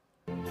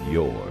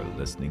You're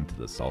listening to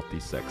the Salty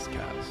Sex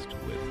Cast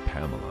with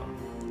Pamela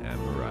and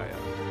Mariah.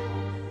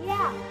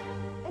 Yeah,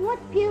 and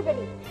what's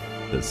puberty?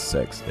 The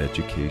sex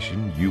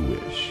education you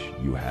wish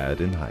you had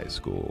in high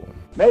school.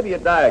 Maybe a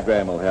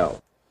diagram will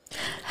help.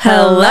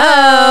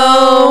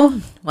 Hello.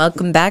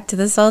 Welcome back to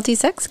the Salty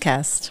Sex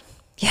Cast.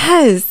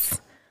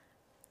 Yes.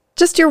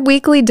 Just your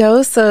weekly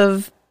dose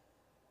of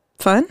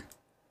fun.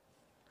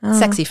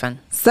 Sexy fun.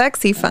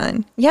 Sexy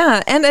fun.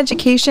 Yeah, and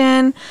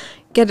education.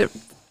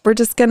 We're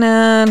just going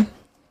to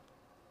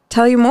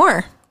tell you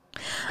more.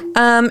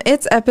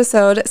 It's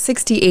episode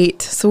 68,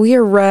 so we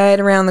are right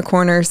around the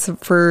corner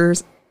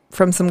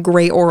from some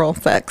great oral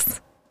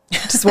sex.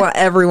 Just want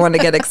everyone to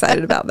get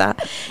excited about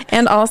that.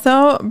 And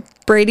also,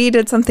 Brady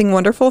did something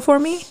wonderful for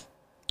me.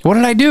 What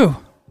did I do?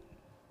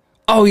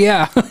 Oh,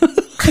 yeah.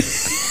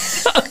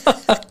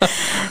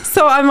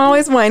 So I'm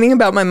always whining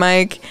about my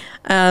mic.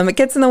 It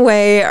gets in the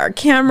way. Our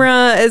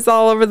camera is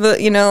all over the,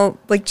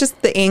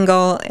 just the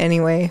angle.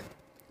 Anyway,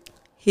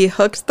 he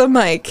hooked the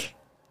mic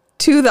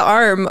to the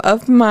arm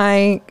of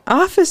my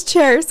office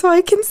chair so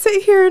I can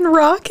sit here and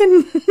rock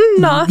and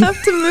not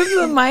have to move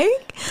the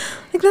mic.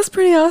 Like, that's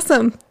pretty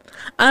awesome.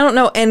 I don't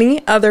know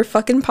any other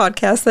fucking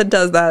podcast that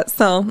does that.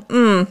 So,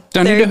 Don't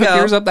there you you hook go.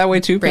 yours up that way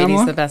too, Brady's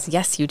Pamela? the best.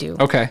 Yes, you do.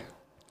 Okay.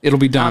 It'll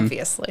be done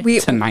Obviously.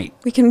 tonight.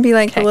 We can be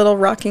like the little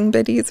rocking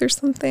biddies or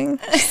something.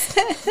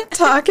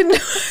 Talking to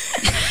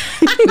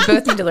We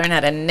both need to learn how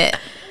to knit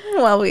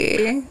while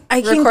we I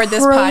can record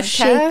this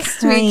crochet,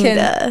 podcast. We can,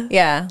 kinda.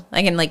 yeah,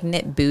 I can like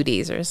knit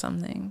booties or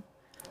something.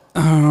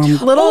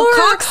 little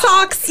cock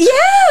socks. Yeah,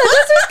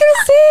 that's what I was going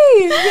to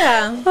say.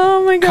 Yeah.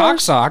 Oh my gosh. Cock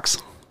socks.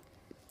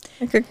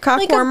 Like a cock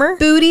Like warmer. a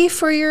booty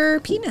for your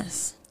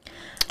penis.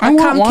 I A want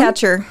cum one.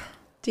 catcher.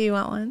 Do you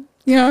want one?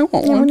 Yeah, I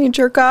want When one. you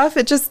jerk off,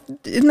 and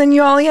then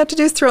all you have to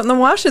do is throw it in the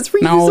wash. It's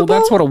reusable. No,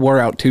 that's what a wore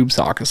out tube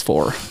sock is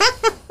for.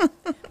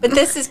 But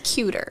this is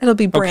cuter. It'll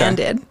be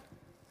branded.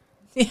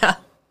 Yeah.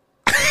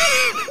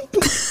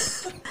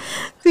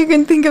 So you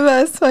can think of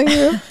us while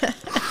you.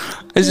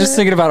 I was just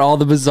thinking about all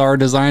the bizarre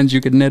designs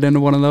you could knit into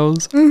one of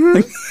those.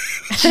 You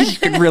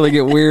could really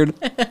get weird.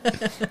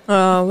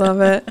 Oh, love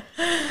it.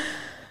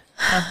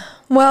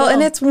 Well,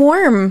 and it's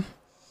warm.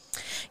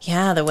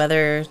 Yeah, the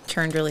weather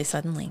turned really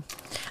suddenly.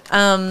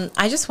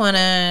 I just want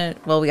to,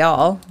 we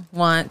all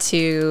want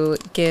to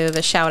give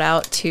a shout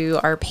out to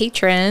our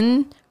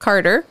patron,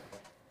 Carter.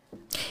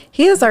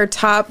 He is our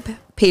top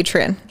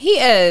patron. He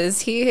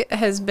is. He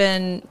has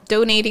been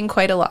donating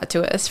quite a lot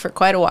to us for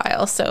quite a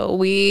while. So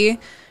we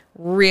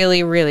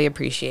really, really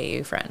appreciate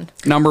you, friend.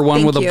 Number one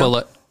Thank with you. a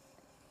bullet.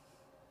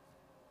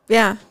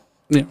 Yeah.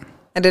 Yeah.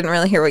 I didn't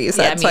really hear what you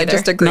said, Yeah, me so I either.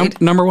 just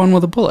agreed. Number one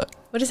with a bullet.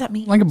 What does that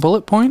mean? Like a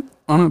bullet point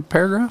on a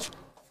paragraph.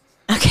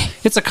 Okay.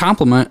 It's a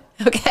compliment.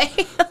 Okay.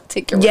 I'll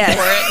take your word Yes.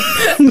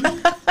 for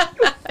it.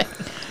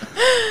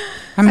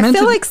 I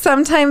feel like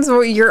sometimes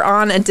you're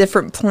on a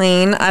different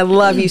plane. I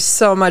love you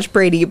so much,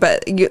 Brady,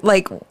 but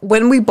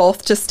when we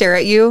both just stare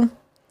at you,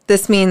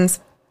 this means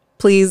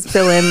please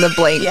fill in the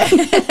blank.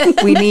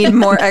 We need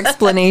more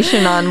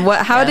explanation on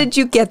how did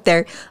you get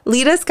there?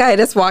 Lead us, guide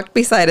us, walk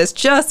beside us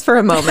just for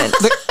a moment.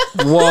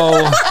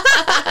 Whoa.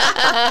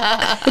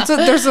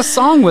 There's a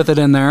song with it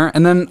in there.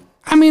 And then,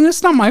 I mean,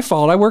 it's not my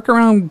fault. I work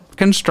around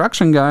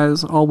construction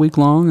guys all week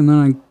long. And then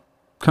I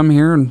come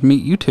here and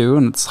meet you two.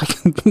 And it's like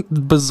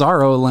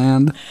bizarro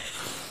land.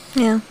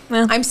 Yeah.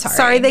 Well, I'm sorry.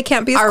 Sorry they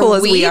can't be as cool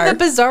as we are. Are we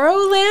the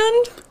bizarro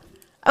land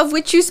of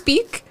which you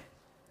speak?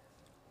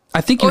 I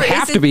think you Or is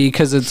have it- to be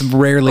because it's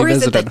rarely Or is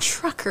visited. it the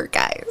trucker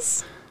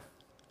guys?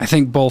 I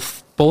think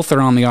both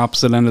are on the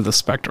opposite end of the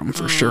spectrum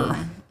for sure.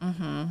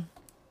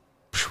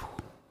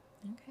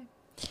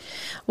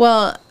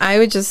 Well, I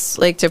would just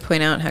like to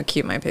point out how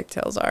cute my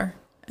pigtails are.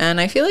 And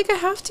I feel like I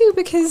have to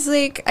because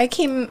I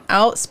came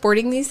out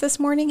sporting these this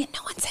morning and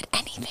no one said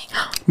anything.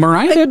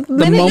 Mariah did the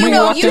minute moment you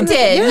walked You in.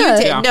 did. Yeah. You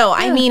did. Yeah. No,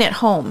 I mean at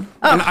home.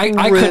 And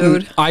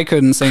I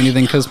couldn't say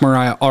anything because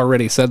Mariah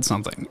already said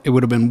something. It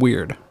would have been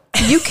weird.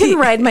 You can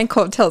ride my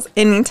coattails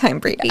anytime,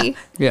 Brady.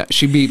 Yeah,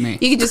 she beat me.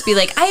 You could just be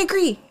like, I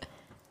agree.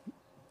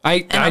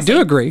 I I'll do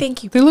say, agree.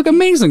 "Thank you." They look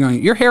amazing on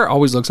you. Your hair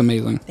always looks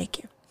amazing. Thank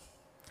you.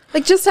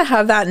 Like, just to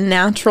have that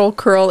natural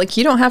curl,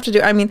 you don't have to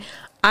do,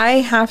 I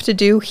have to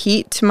do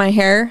heat to my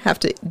hair.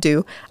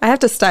 I have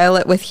to style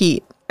it with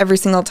heat every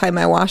single time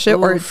I wash it,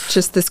 or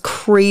just this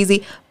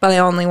crazy, but I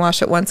only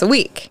wash it once a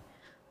week.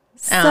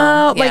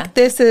 So, yeah.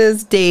 this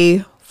is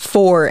day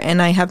 4,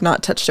 and I have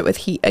not touched it with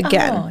heat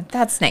again. Oh,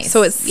 that's nice.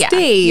 So it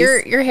stays.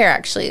 Your hair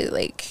actually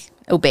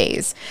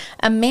obeys.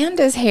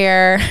 Amanda's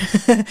hair,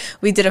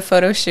 we did a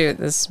photo shoot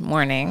this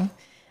morning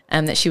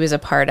that she was a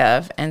part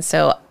of. And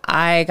so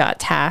I got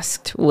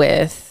tasked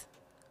with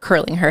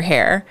curling her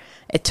hair.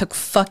 It took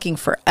fucking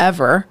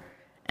forever.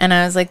 And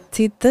I was like,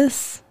 see,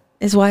 this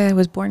is why I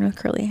was born with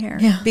curly hair.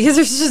 Yeah. Because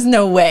there's just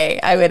no way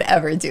I would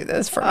ever do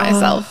this for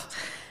myself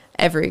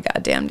every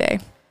goddamn day.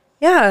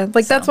 Yeah,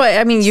 like that's why.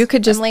 I mean, you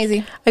could just I'm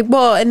lazy. Like,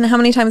 well, and how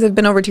many times I've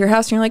been over to your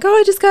house and you're like, oh,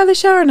 I just got out of the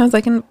shower, and I was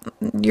like, and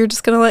you're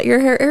just gonna let your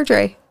hair air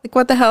dry? Like,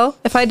 what the hell?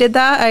 If I did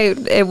that,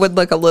 it would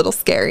look a little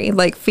scary,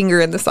 like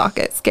finger in the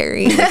socket,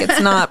 scary. Like, it's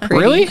not pretty.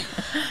 Really?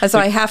 So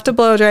I have to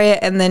blow dry it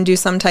and then do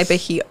some type of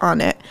heat on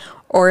it,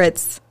 or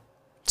it's.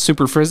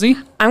 Super frizzy?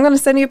 I'm gonna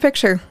send you a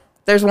picture.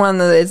 There's one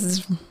that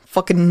is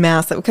fucking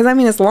massive because I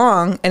mean it's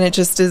long and it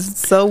just is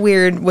so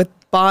weird with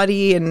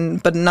body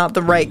but not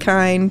the right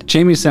kind.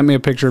 Jamie sent me a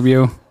picture of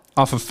you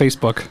off of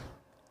Facebook.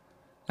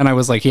 And I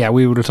was like, yeah,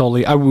 we would have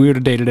we would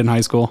have dated in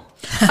high school.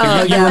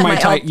 Oh, You were my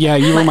type. Yeah,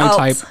 you were my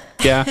type. alts.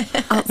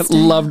 Yeah.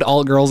 Loved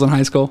alt girls in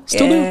high school.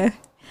 Still do.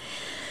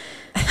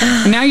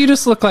 And now you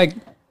just look like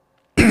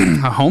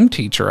a home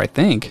teacher, I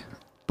think,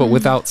 but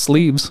without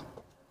sleeves.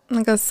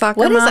 Like a soccer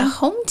What is a mom.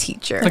 home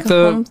teacher? Like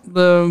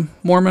the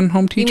Mormon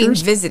home you mean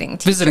teachers? visiting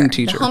teacher? Visiting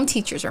teacher. The home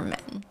teachers are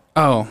men.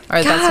 Oh.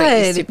 Or that's what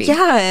it used to God, be.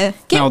 yeah.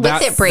 Get No, with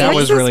that, it, Brady. that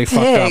was Jesus really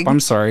fucked pig. up. I'm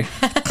sorry.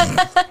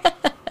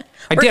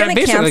 We're gonna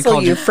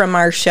cancel you from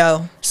our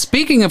show.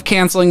 Speaking of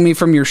canceling me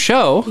from your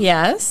show,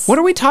 Yes. what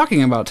are we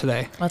talking about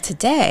today? Well,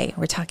 today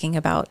we're talking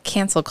about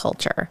cancel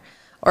culture.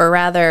 Or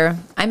rather,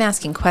 I'm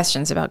asking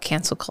questions about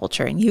cancel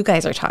culture, and you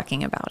guys are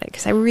talking about it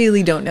because I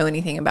really don't know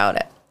anything about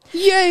it.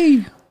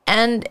 Yay!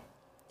 And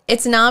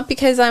it's not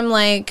because I'm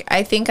like,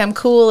 I think I'm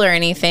cool or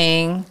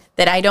anything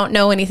that I don't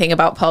know anything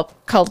about pop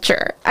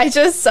culture. I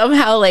just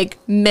somehow like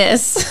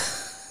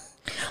miss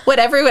what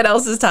everyone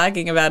else is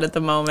talking about at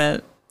the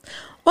moment.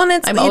 Well, and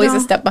it's I'm always a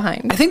step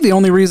behind. I think the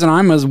only reason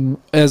I'm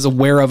as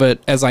aware of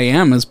it as I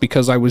am is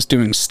because I was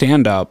doing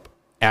stand-up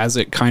as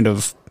it kind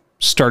of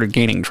started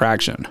gaining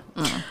traction.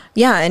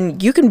 Yeah,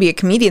 and you can be a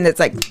comedian that's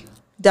like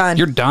done.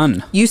 You're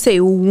done. You say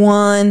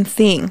one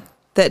thing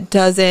that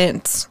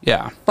doesn't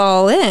Yeah.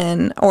 fall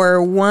in,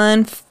 or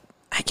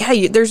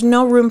there's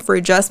no room for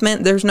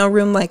adjustment. There's no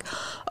room like,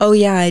 oh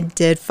yeah, I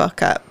did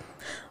fuck up.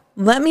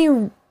 Let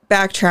me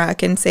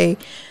backtrack and say,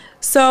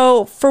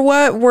 so for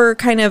what we're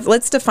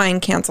let's define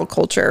cancel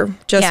culture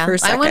just for a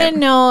second. I want to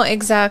know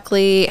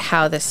exactly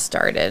how this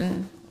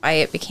started, why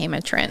it became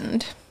a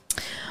trend.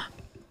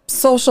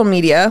 Social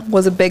media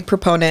was a big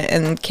proponent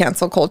in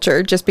cancel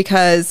culture just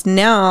because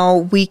now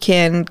we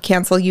can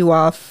cancel you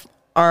off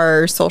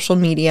our social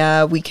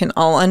media. We can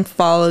all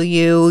unfollow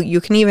you. You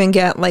can even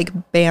get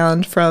like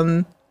banned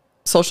from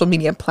social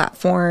media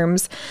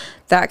platforms,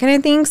 that kind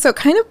of thing. So it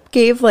kind of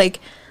gave like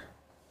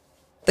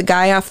the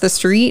guy off the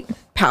street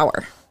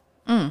power.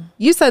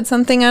 You said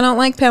something I don't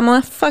like,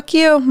 Pamela. Fuck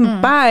you.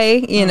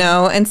 Bye. You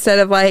know, instead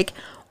of like,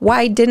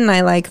 why didn't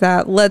I like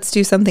that? Let's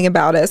do something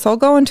about it. So I'll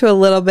go into a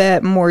little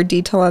bit more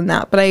detail on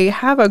that. But I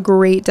have a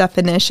great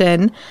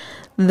definition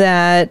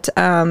that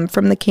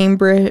from the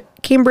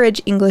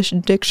Cambridge English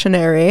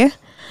Dictionary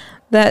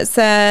that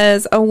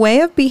says a way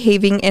of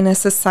behaving in a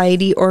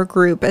society or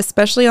group,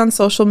 especially on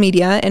social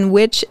media, in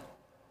which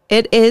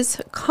it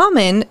is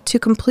common to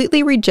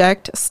completely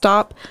reject,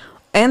 stop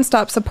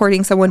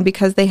supporting someone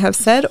because they have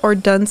said or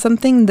done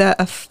something that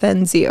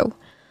offends you.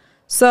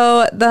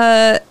 So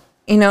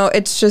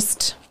it's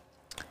just,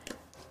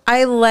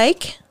 I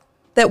like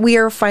that we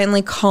are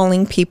finally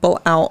calling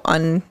people out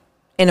on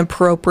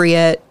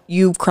inappropriate,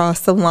 you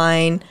crossed the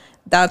line,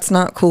 that's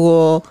not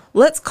cool.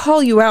 Let's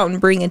call you out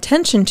and bring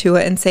attention to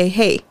it and say,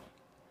 hey,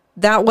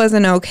 that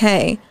wasn't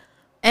okay.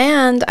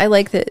 And I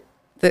like that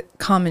the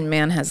common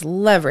man has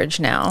leverage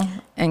now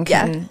and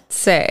can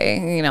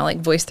say, like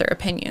voice their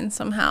opinion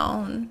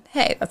somehow. And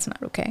hey, that's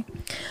not okay.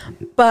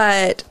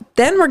 But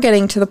then we're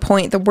getting to the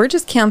point that we're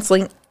just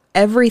canceling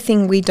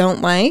everything we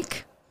don't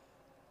like.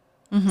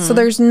 So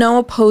there's no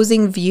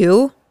opposing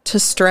view to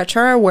stretch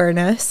our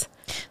awareness.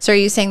 So are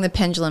you saying the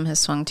pendulum has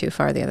swung too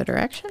far the other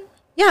direction?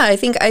 Yeah, I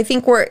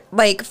think we're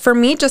like, for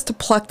me, just to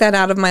pluck that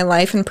out of my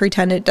life and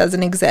pretend it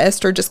doesn't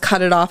exist, or just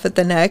cut it off at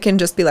the neck and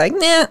just be like,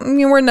 nah,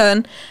 we're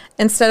done.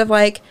 Instead of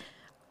like,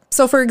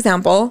 so for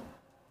example,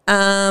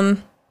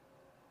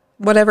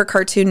 whatever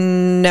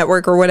Cartoon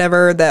Network or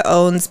whatever that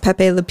owns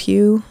Pepe Le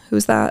Pew,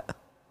 who's that?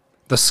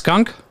 The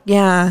skunk?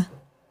 Yeah.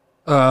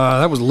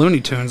 That was Looney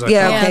Tunes. I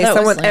Yeah, thought. okay.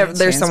 that was Looney There's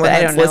Tunes, someone but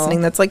I that's don't know.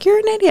 listening that's like, you're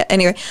an idiot.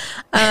 Anyway,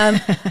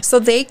 so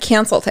they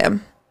canceled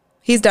him.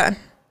 He's done.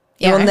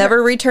 He Yeah, will I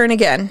never return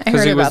again. I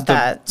heard he was about the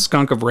that.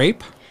 skunk of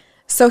rape.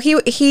 So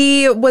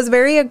he was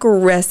very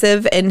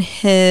aggressive in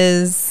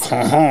his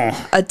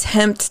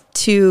attempt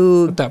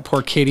to, That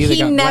poor kitty. that He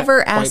got never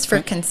wiped asked for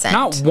out. consent.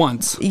 Not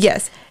once.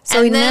 yes. So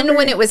And he then never,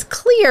 when it was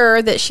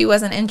clear that she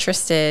wasn't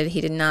interested, he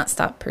did not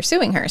stop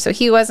pursuing her. So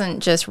he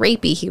wasn't just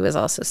rapey, he was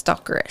also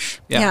stalkerish.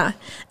 yeah.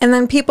 And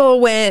then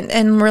people went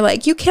and were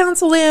like, you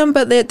canceled him.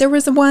 But there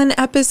was one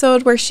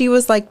episode where she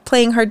was like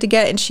playing hard to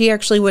get and she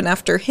actually went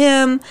after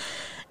him.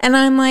 And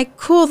I'm like,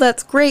 cool,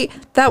 that's great.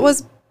 That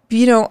was,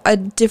 a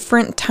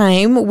different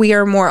time. We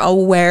are more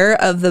aware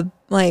of the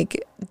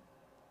like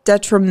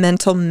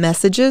detrimental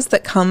messages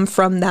that come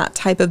from that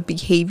type of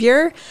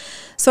behavior.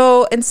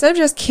 So instead of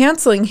just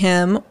canceling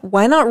him,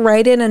 why not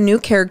write in a new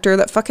character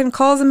that fucking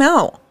calls him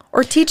out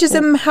or teaches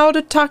him how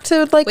to talk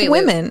to like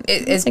women?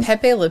 Is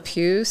Pepe Le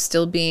Pew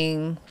still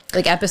being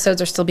like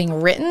episodes are still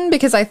being written,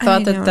 because I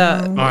thought that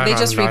they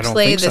just I don't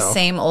replay think the so.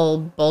 same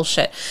old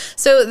bullshit.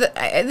 So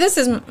this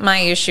is my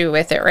issue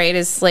with it, right?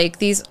 Is like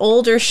these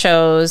older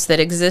shows that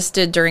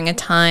existed during a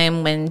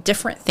time when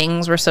different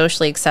things were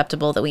socially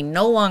acceptable that we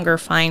no longer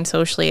find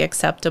socially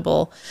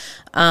acceptable.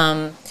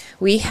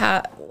 We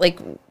have like,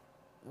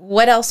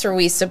 what else are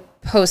we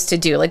supposed to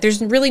do? Like,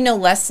 there's really no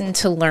lesson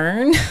to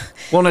learn.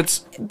 Well,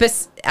 it's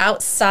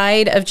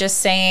Outside of just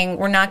saying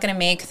we're not going to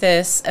make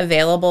this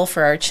available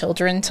for our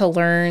children to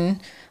learn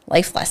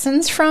life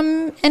lessons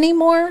from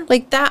anymore.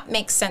 Like, that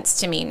makes sense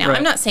to me now. Right.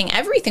 I'm not saying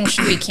everything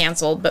should be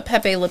canceled, but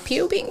Pepe Le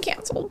Pew being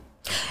canceled.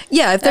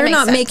 Yeah, if they're makes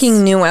not sense.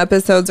 making new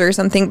episodes or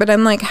something, but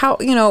I'm like, how,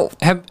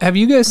 have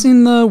you guys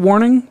seen the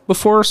warning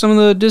before some of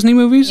the Disney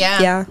movies?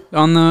 yeah.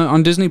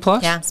 On Disney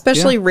Plus. Yeah.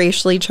 Especially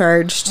racially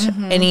charged,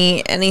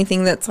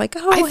 anything that's like,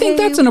 I think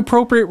that's an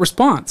appropriate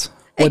response.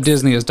 What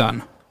Disney has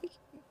done.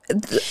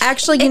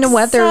 actually, you know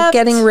what? They're Except-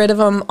 getting rid of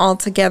them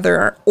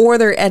altogether, or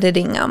they're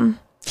editing them.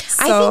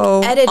 I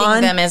think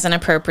editing them is an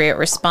appropriate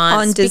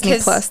response. on Disney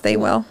because Plus, they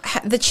will.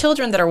 The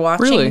children that are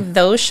watching Really?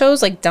 those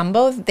shows, like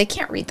Dumbo, they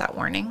can't read that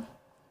warning.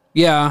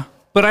 Yeah,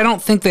 but I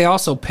don't think they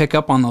also pick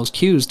up on those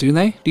cues, do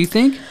they? Do you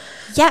think?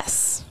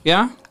 Yes.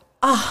 Yeah.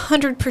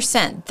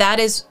 100%.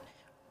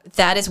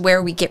 That is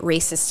where we get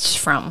racists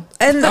from.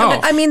 And Oh.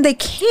 I mean, they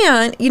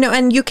can't,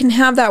 and you can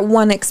have that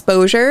one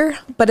exposure,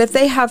 but if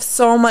they have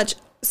so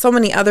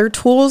many other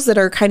tools that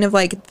are kind of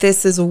like,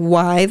 this is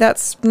why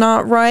that's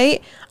not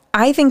right,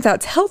 I think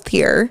that's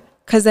healthier,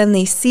 because then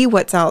they see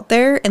what's out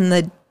there and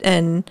the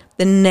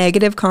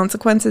negative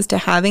consequences to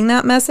having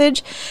that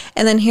message.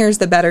 And then here's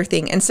the better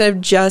thing, instead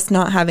of just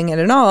not having it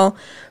at all,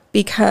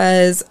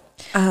 because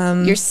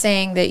You're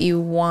saying that you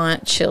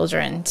want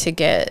children to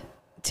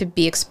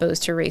be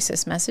exposed to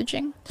racist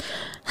messaging?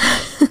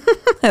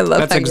 I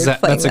love That's how you're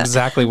playing that.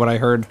 exactly what I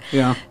heard.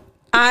 Yeah.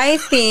 I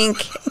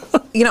think,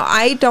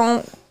 I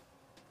don't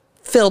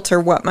filter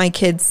what my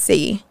kids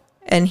see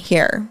and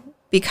hear,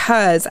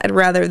 because I'd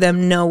rather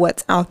them know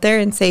what's out there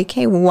and say,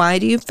 okay, why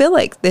do you feel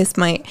like this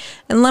might?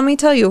 And let me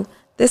tell you,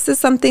 this is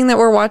something that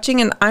we're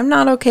watching and I'm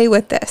not okay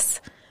with this.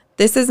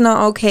 This is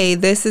not okay.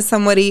 This is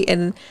somebody,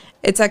 and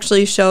it's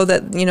actually a show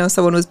that,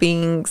 someone was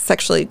being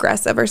sexually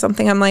aggressive or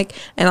something. I'm like,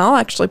 and I'll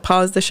actually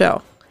pause the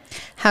show.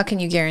 How can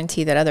you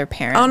guarantee that other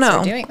parents Oh, no.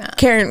 are doing that?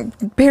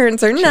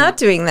 Parents are not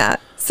doing that.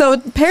 So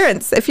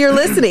parents, if you're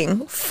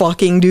listening,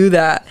 fucking do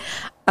that.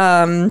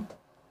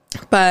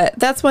 But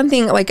that's one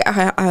thing, like,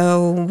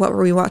 what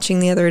were we watching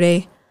the other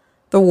day?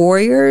 The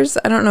Warriors.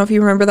 I don't know if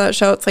you remember that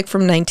show. It's like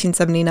from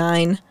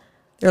 1979.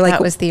 They're like,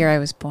 That was the year I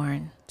was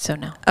born, so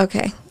no.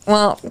 okay,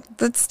 well,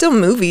 that's still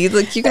movies.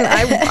 Like, you can,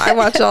 I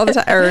watch it all the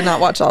time, or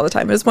not watch it all the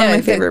time. It's one of my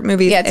favorite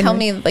movies. Yeah, tell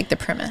Anyway. me like the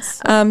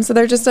premise. So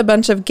they're just a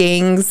bunch of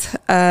gangs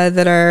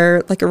that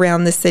are like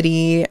around the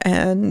city,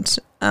 and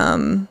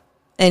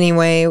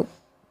anyway,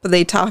 but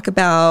they talk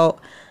about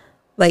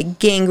like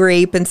gang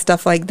rape and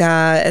stuff like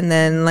that, and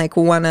then like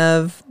one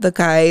of the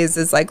guys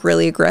is like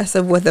really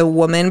aggressive with a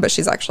woman, but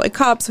she's actually a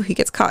cop, so he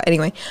gets caught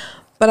anyway.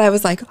 But I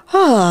was like,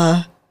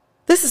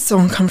 this is so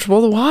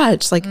uncomfortable to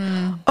watch. Like,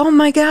 oh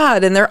my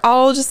God. And they're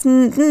all just,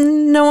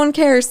 no one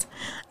cares.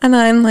 And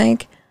I'm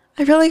like,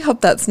 I really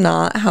hope that's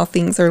not how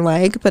things are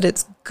like, but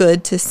it's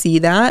good to see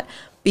that,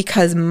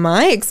 because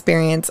my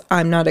experience,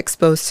 I'm not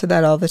exposed to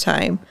that all the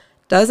time.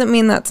 Doesn't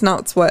mean that's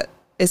not what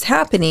is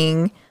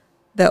happening,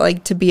 that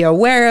like to be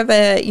aware of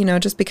it,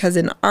 just because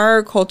in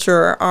our culture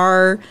or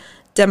our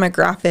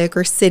demographic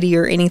or city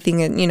or anything,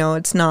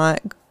 it's not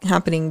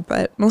happening,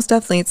 but most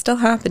definitely it's still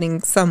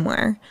happening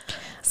somewhere.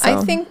 So.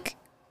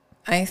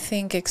 I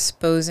think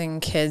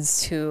exposing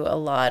kids to a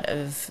lot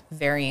of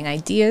varying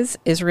ideas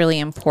is really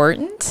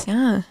important.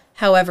 Yeah.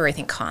 However, I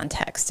think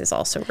context is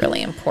also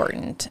really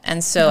important.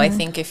 And so I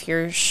think if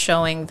you're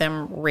showing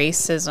them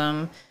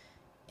racism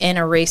in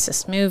a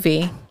racist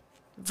movie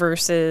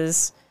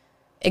versus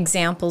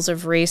examples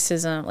of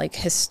racism, like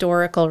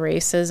historical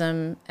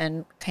racism,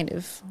 and kind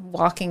of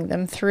walking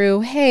them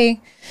through,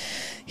 hey,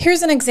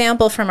 here's an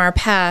example from our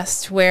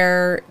past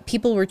where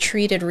people were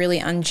treated really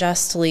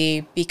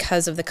unjustly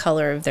because of the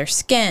color of their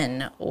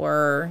skin,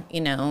 or,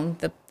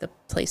 the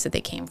place that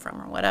they came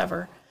from or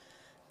whatever.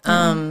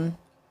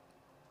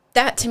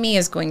 That to me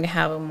is going to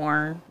have a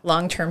more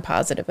long-term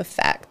positive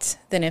effect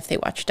than if they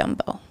watch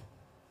Dumbo.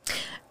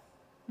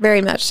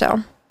 Very much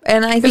so.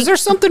 And I Is think there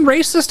something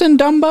racist in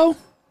Dumbo?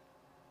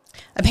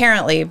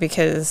 Apparently,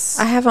 because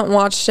I haven't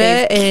watched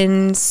it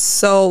in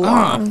so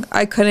long.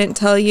 I couldn't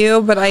tell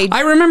you, but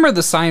I remember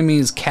the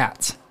Siamese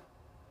cats.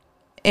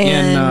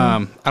 and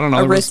I don't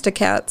know.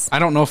 Aristocats. I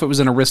don't know if it was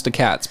in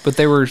Aristocats, but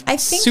they were I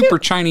think super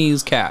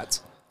Chinese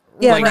cats.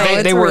 Yeah, Like no,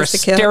 it's they were a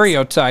Aristocats.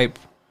 stereotype.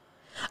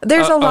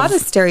 There's a lot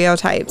of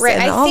stereotypes right,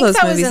 in I all think those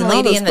that was movies in and all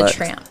Lady those and the books.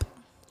 Tramp.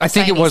 I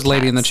think it Siamese was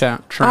Lady in the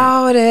cats. Tramp.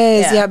 Oh, it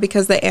is. Yeah. Yeah,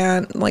 because the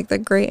aunt, like the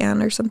great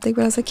aunt or something.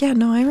 But I was like, yeah,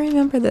 no, I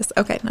remember this.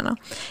 Okay, no.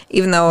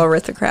 Even though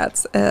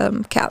Aristocrats,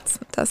 cats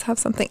does have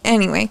something.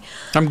 Anyway,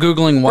 I'm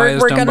Googling why We're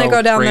is gonna Dumbo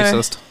go down there.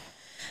 racist.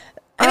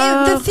 I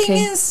mean, the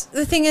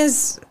Okay. thing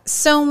is,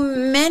 so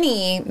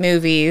many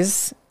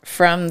movies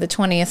from the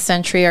 20th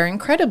century are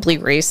incredibly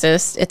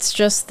racist. It's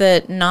just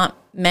that not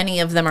many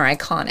of them are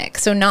iconic.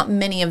 So not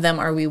many of them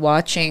are we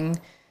watching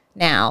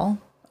now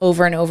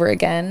over and over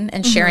again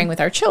and sharing with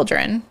our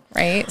children,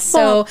 right?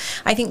 So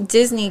I think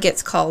Disney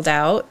gets called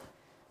out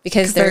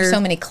because there are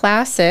so many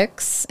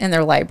classics in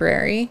their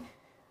library.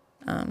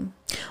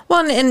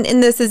 Well, and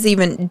this is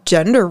even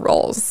gender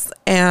roles.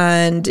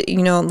 And,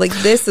 you know, like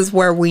this is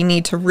where we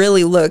need to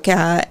really look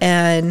at.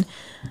 And,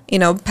 you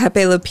know,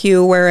 Pepe Le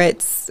Pew, where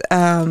it's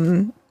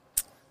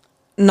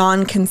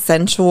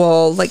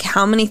non-consensual, like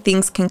how many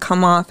things can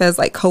come off as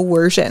like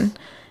coercion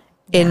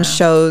in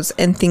shows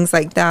and things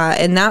like that.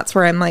 And that's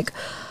where I'm like,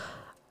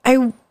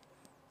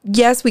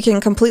 yes, we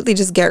can completely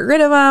just get rid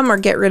of them or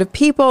get rid of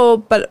people,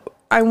 but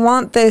I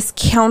want this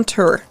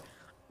counter.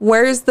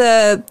 Where's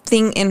the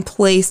thing in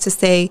place to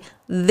say,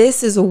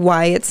 this is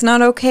why it's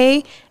not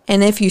okay?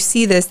 And if you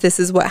see this, this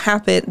is what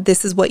happened.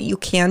 This is what you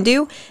can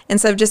do.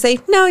 Instead of just say,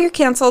 no, you're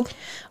canceled.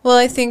 Well,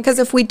 I think because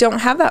if we don't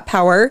have that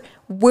power,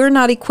 we're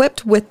not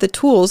equipped with the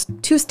tools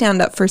to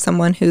stand up for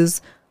someone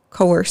who's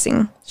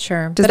coercing.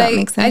 Sure. Does that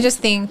make sense? I just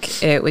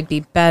think it would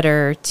be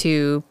better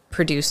to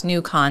produce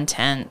new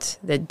content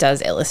that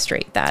does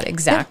illustrate that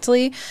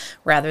exactly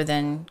rather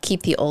than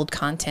keep the old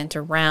content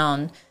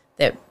around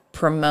that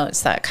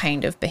promotes that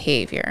kind of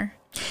behavior.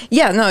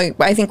 Yeah, no,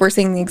 I think we're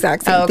saying the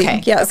exact same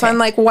thing. Yeah, so I'm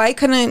like, why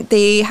couldn't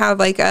they have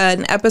like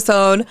an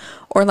episode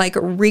or like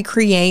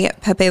recreate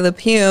Pepe Le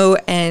Pew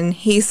and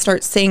he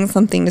starts saying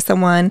something to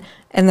someone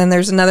and then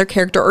there's another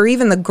character or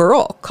even the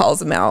girl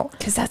calls him out?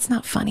 Because that's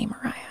not funny,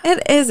 Mariah.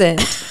 It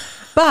isn't.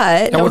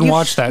 But I wouldn't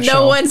watch that show.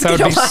 No one's that would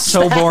gonna be watch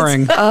so that.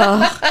 boring.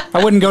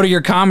 I wouldn't go to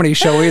your comedy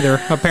show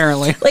either,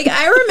 apparently. Like,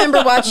 I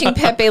remember watching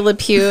Pepe Le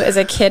Pew as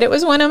a kid. It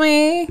was one of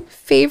my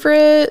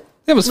favorite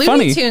It was Looney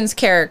funny. Tunes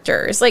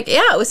characters. Like,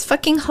 yeah, it was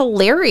fucking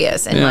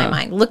hilarious in my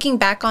mind. Looking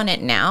back on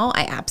it now,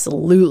 I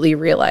absolutely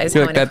realize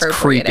how Like, that's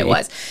inappropriate creepy. it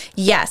was.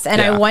 Yes,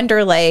 and Yeah. I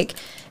wonder, like,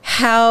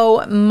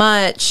 how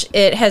much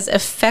it has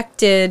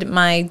affected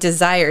my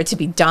desire to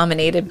be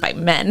dominated by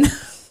men.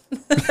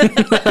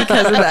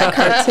 because of that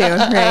cartoon,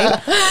 right?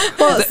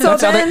 Well, so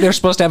That's how then, they're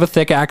supposed to have a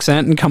thick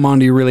accent and come on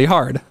to you really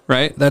hard,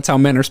 right? That's how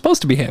men are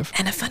supposed to behave.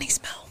 And a funny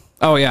smell.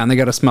 Oh, yeah, and they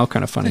got to smell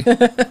kind of funny.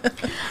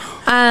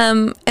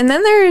 and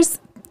then there's,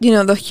 you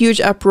know, the huge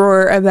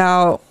uproar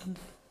about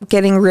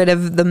getting rid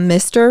of the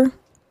Mr.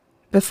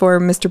 before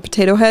Mr.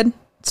 Potato Head.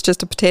 It's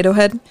just a potato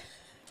head.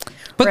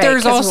 But Right,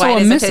 there's 'cause also why a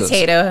does Mrs.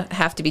 potato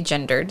have to be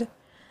gendered?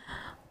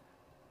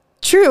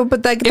 True,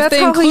 but like that's they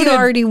how he included-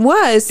 already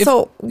was.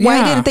 So why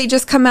yeah. didn't they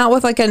just come out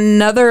with like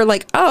another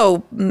like,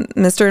 oh,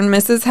 Mr. and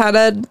Mrs. had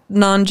a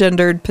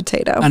non-gendered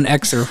potato, An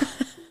Xer.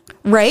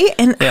 right?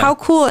 And Yeah. how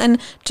cool, and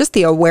just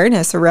the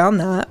awareness around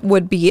that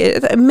would be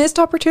a missed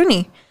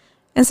opportunity.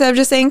 Instead of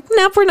just saying,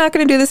 nope, we're not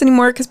going to do this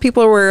anymore because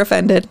people were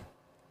offended.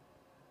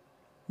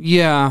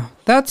 Yeah,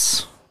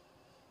 that's...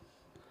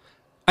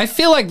 I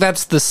feel like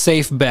that's the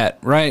safe bet,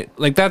 right?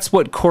 Like that's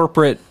what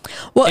corporate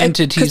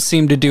entities 'cause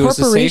seem to do as a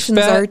safe corporations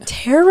bet. are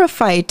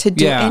terrified to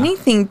do Yeah.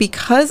 anything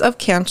because of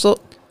cancel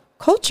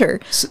culture,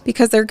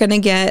 because they're going to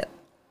get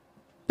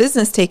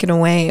business taken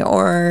away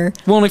or...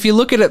 Well, and if you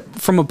look at it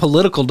from a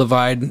political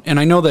divide, and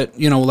I know that,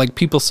 you know, like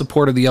people's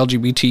support of the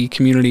LGBT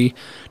community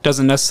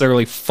doesn't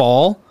necessarily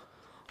fall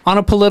on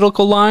a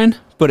political line,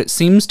 but it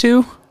seems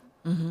to.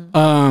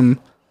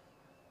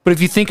 But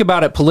if you think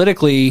about it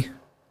politically,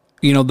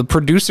 you know, the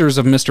producers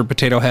of Mr.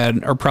 Potato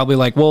Head are probably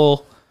like,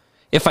 well,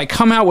 if I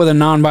come out with a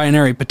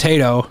non-binary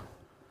potato,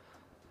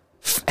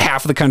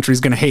 half of the country's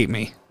going to hate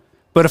me.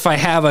 But if I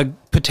have a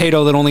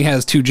potato that only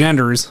has two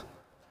genders,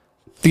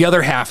 the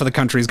other half of the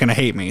country is going to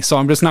hate me. So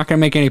I'm just not going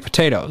to make any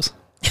potatoes.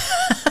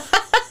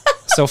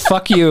 So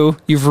fuck you.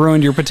 You've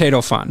ruined your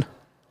potato fun.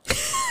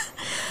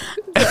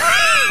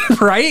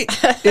 Right?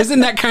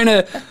 Isn't that kind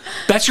of...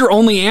 That's your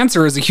only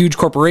answer as a huge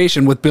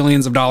corporation with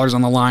billions of dollars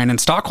on the line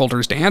and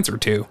stockholders to answer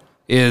to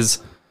is,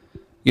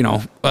 you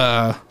know,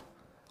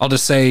 I'll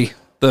just say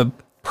the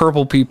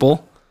purple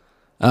people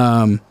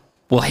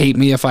will hate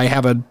me if I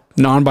have a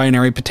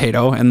non-binary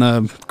potato, and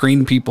the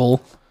green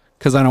people,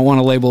 because I don't want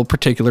to label a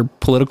particular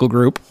political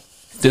group,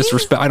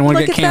 disrespect. I don't want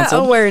to Look get at that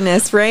canceled.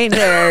 awareness right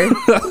there.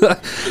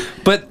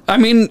 But I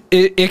mean,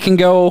 it can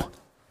go.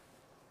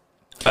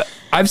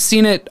 I've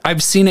seen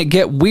it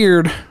get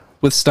weird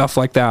with stuff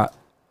like that,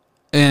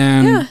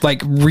 and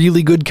like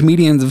really good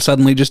comedians have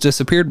suddenly just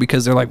disappeared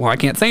because they're like, well, I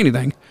can't say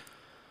anything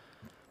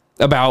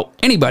about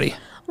anybody.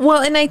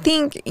 Well, and I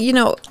think, you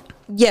know,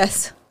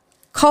 yes,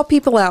 call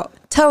people out.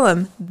 Tell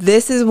them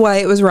this is why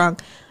it was wrong.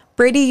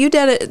 Brady, you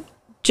did a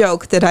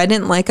joke that I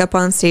didn't like up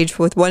on stage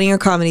with one of your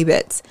comedy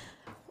bits.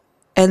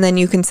 And then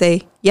you can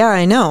say, yeah,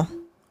 I know.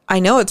 I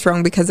know it's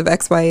wrong because of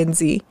X, Y, and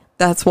Z.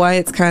 That's why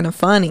it's kind of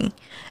funny.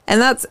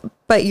 And that's,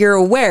 but you're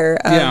aware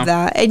of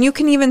that. And you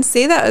can even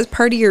say that as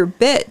part of your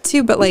bit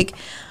too. But like,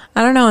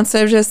 I don't know,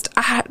 instead of just,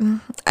 I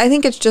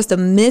think it's just a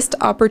missed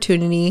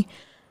opportunity.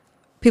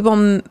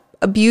 People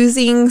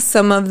abusing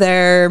some of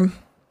their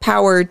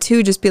power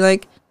to just be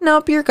like,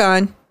 nope, you're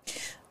gone.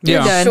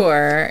 You're done.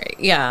 Sure.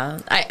 Yeah.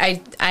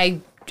 I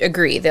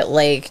agree that,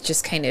 like,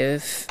 just kind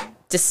of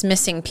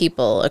dismissing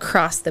people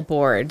across the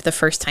board the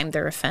first time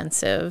they're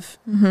offensive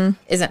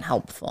isn't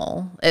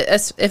helpful.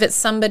 If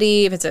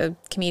it's a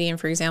comedian,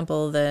 for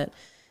example, that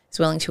is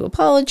willing to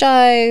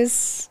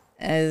apologize,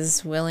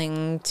 is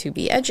willing to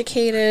be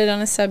educated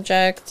on a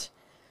subject.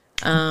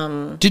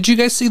 Did you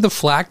guys see the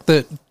flack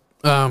that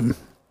the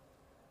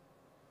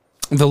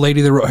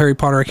lady that wrote Harry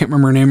Potter, I can't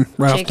remember her name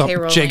right off the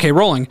top. J.K.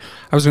 Rowling.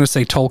 I was going to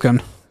say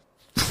Tolkien.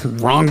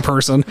 Wrong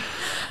person.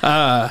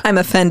 I'm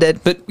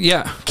offended. But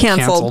yeah,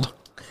 Canceled.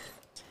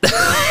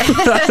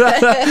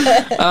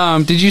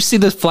 Did you see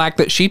the flack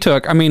that she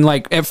took? I mean,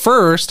 like, at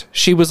first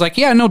she was like,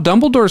 yeah, no,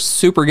 Dumbledore's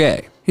super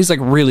gay. He's like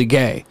really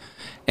gay.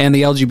 And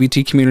the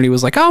LGBT community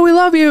was like, oh, we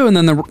love you. And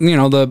then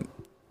the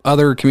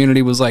other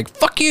community was like,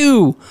 fuck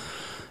you.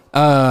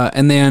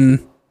 And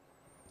then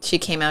she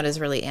came out as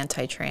really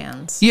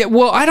anti-trans. Yeah,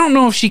 well, I don't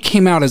know if she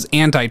came out as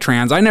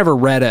anti-trans. I never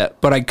read it,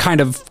 but I kind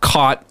of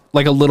caught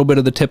like a little bit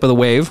of the tip of the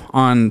wave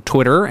on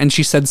Twitter, and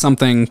she said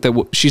something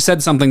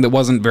that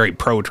wasn't very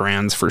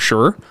pro-trans for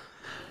sure.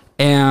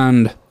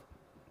 And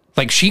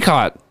like she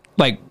caught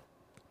like,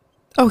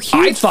 oh,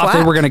 huge I thought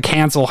they were going to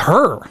cancel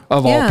her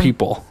of all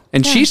people,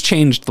 and she's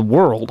changed the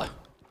world.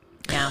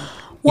 Yeah.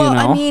 Well,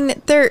 I mean,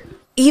 they're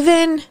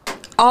even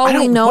all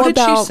we know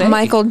about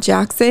Michael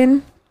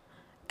Jackson.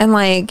 And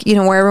like,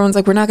 where everyone's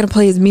like, we're not going to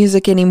play his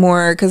music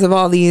anymore because of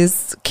all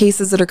these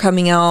cases that are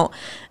coming out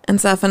and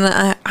stuff. And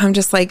I'm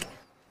just like,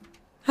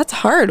 that's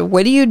hard.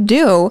 What do? You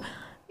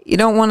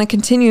don't want to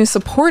continue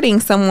supporting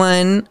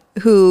someone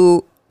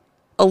who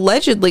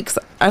allegedly, 'cause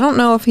I don't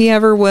know if he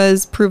ever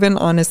was proven,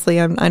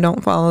 honestly. I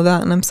don't follow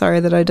that, and I'm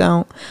sorry that I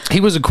don't. He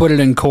was acquitted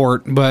in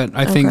court, but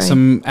I think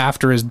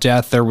after his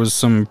death, there was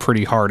some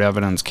pretty hard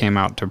evidence came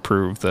out to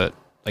prove that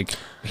like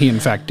he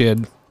in fact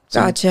did. So.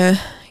 Gotcha.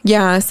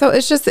 Yeah. So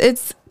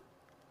it's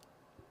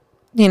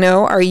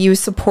are you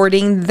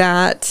supporting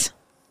that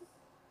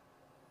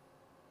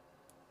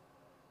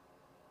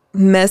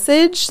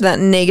message, that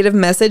negative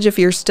message, if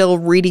you're still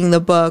reading the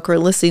book or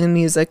listening to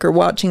music or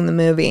watching the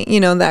movie,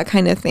 that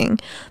kind of thing?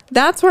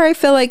 That's where I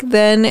feel like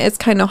then it's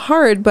kind of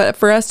hard. But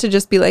for us to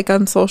just be like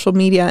on social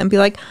media and be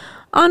like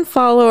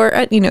unfollow or,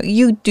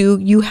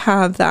 you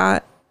have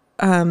that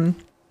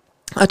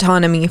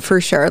autonomy for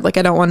sure. Like,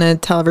 I don't want to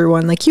tell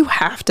everyone like you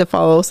have to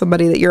follow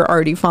somebody that you're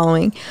already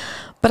following.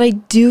 But I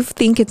do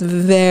think it's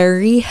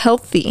very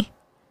healthy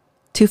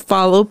to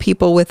follow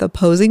people with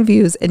opposing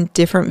views and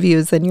different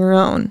views than your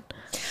own.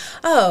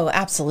 Oh,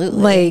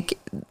 absolutely. Like,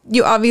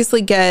 you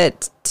obviously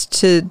get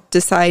to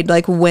decide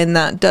like when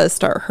that does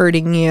start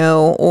hurting you,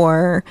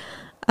 or,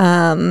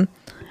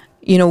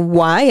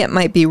 why it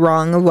might be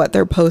wrong of what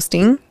they're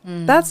posting.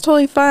 That's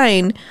totally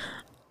fine.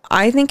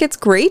 I think it's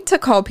great to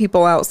call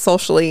people out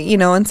socially,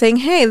 and saying,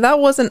 hey, that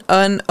wasn't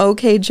an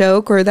okay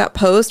joke, or that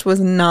post was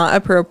not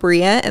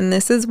appropriate, and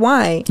this is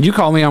why. You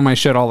call me on my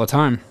shit all the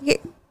time.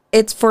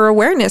 It's for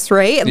awareness,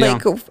 right? Yeah.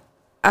 Like,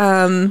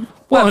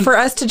 but for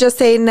us to just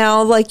say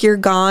now, like, you're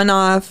gone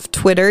off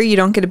Twitter, you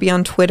don't get to be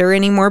on Twitter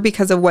anymore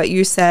because of what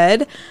you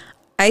said.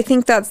 I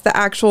think that's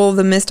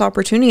the missed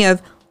opportunity of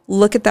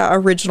look at that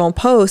original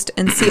post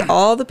and see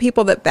all the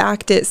people that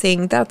backed it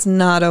saying that's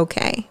not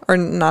okay, or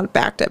not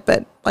backed it,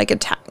 but like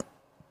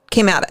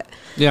came at it.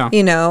 Yeah.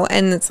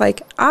 And it's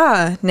like,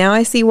 now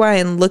I see why,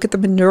 and look at the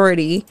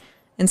majority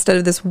instead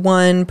of this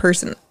one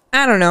person.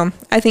 I don't know.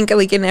 I think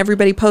like, and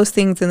everybody posts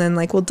things and then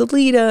like we'll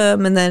delete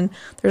them, and then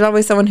there's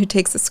always someone who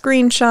takes a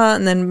screenshot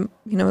and then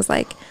it's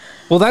like,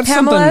 well, that's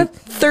Pamela,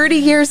 30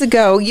 years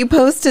ago you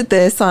posted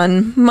this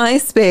on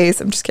MySpace.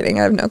 I'm just kidding.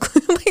 I have no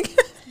clue. Like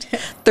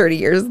 30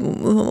 years, a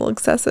little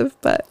excessive,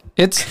 but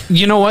it's,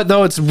 you know what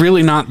though, it's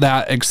really not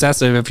that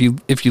excessive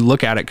if you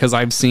look at it, because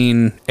I've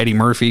seen Eddie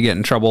Murphy get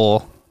in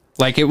trouble.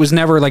 Like, it was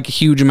never like a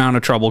huge amount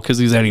of trouble because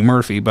he's Eddie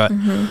Murphy, but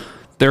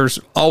there's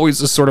always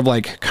this sort of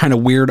like kind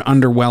of weird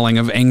underwelling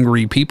of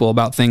angry people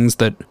about things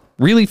that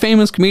really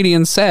famous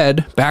comedians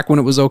said back when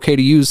it was okay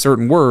to use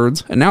certain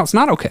words, and now it's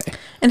not okay.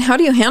 And how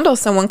do you handle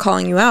someone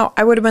calling you out?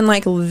 I would have been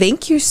like,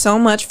 thank you so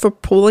much for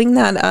pulling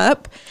that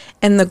up,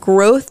 and the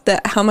growth,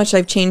 that how much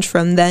I've changed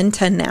from then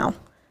to now.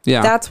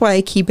 Yeah. That's why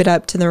I keep it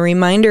up to the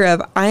reminder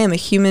of I am a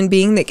human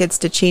being that gets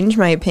to change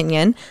my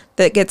opinion,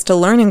 that gets to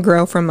learn and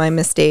grow from my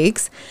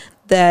mistakes,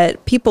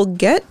 that people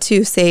get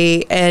to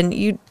say,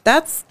 and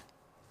that's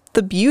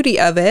the beauty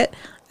of it.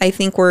 I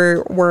think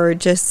we're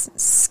just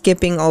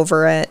skipping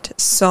over it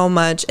so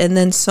much, and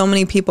then so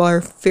many people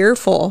are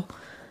fearful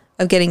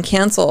of getting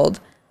canceled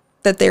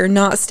that they're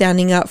not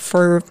standing up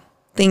for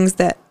things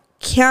that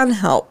can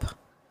help.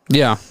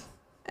 Yeah.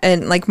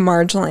 And like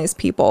marginalize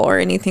people or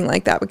anything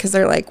like that, because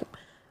they're like,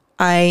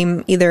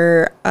 I'm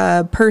either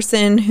a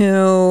person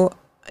who,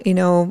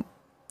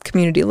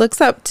 community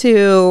looks up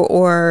to,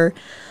 or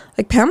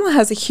like Pamela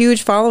has a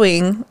huge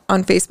following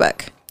on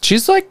Facebook.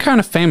 She's like kind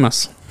of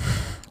famous.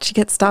 She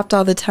gets stopped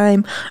all the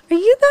time. Are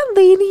you that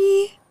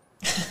lady?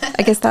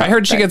 I guess that. I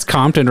heard she gets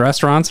comped in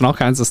restaurants and all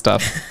kinds of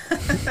stuff.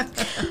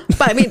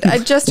 But I mean,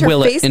 just her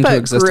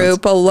Facebook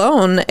group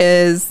alone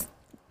is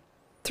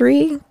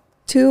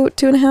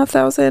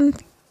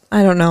 2,500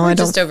 I don't know. I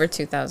don't. Just over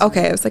 2,000.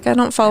 Okay, I was like, I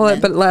don't follow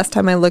it, but last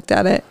time I looked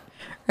at it,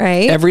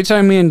 right? Every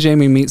time me and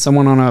Jamie meet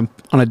someone on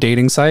a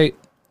dating site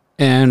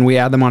and we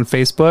add them on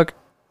Facebook,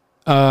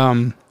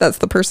 that's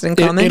the person in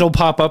common. it'll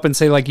pop up and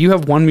say like, you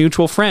have one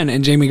mutual friend,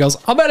 and Jamie goes,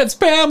 I'll bet it's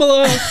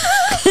Pamela.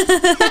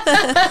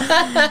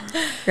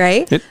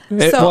 Right? It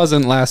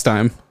wasn't last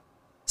time.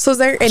 So is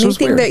there was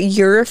anything weird. that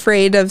you're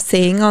afraid of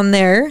saying on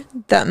there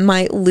that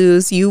might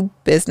lose you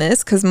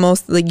business? Because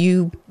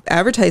you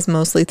advertise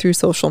mostly through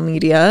social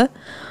media,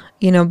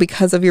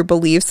 because of your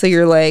beliefs. So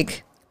you're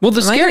like, Well,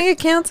 am I going to get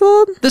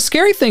canceled? the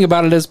scary thing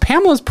about it is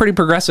Pamela's pretty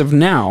progressive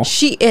now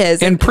She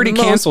is. and pretty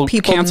most cancel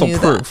people knew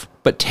proof.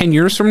 But 10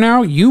 years from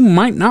now, you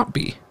might not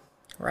be.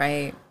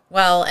 Right.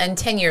 Well, and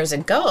 10 years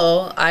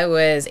ago, I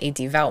was a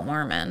devout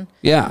Mormon.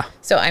 Yeah.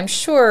 So I'm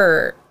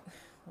sure,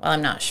 well,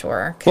 I'm not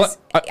sure. Because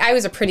Well, I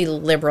was a pretty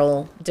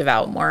liberal,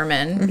 devout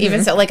Mormon.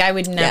 Even so, like, I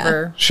would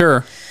never.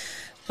 Sure.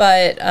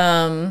 But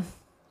I'm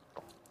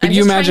you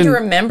just imagine- trying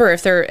to remember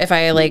if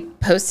I, like,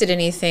 posted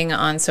anything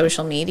on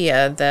social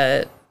media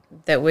that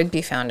would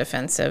be found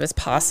offensive. It's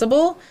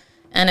possible.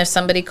 And if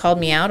somebody called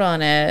me out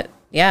on it,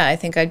 yeah, I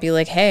think I'd be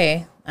like,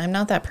 hey, I'm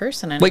not that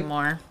person Like,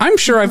 anymore. I'm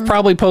sure I've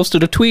probably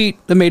posted a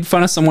tweet that made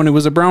fun of someone who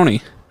was a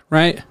brony,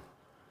 right?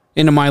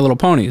 Into My Little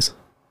Ponies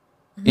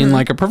in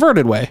like a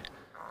perverted way.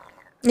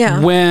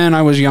 Yeah. When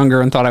I was younger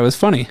and thought I was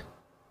funny.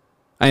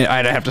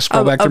 I'd have to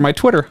scroll back through my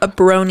Twitter. A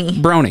brony.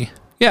 Brony.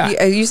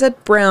 Yeah. You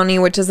said brownie,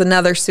 which is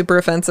another super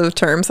offensive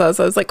term. So I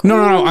was like,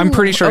 No. I'm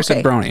pretty sure I said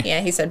okay. brony. Yeah,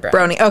 he said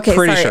Brownie. Okay,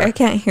 Pretty sorry. sure. I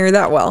can't hear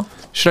that well.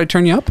 Should I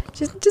turn you up?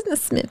 Just a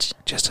smidge.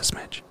 Just a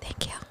smidge.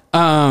 Thank you.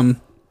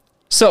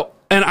 So,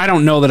 and I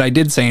don't know that I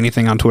did say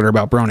anything on Twitter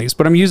about bronies,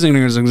 but I'm using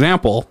it as an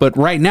example. But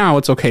right now,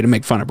 it's okay to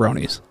make fun of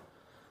bronies.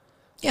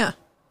 Yeah.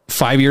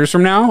 5 years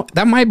from now,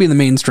 that might be the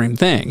mainstream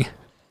thing.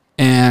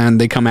 And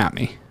they come at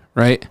me,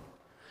 right?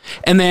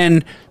 And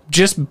then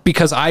just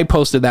because I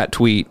posted that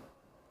tweet,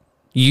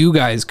 you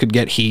guys could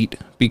get heat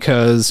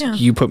because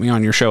you put me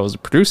on your show as a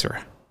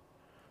producer.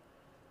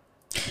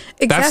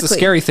 Exactly. That's the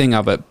scary thing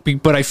of it.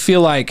 But I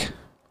feel like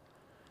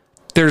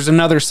there's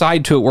another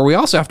side to it where we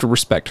also have to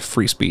respect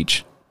free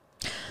speech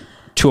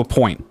to a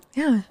point.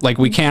 Yeah. Like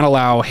we can't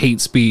allow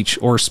hate speech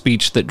or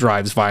speech that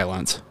drives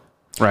violence,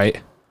 right?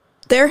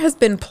 There has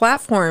been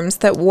platforms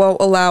that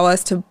won't allow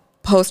us to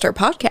post our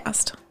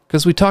podcast.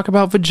 Because we talk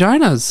about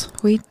vaginas.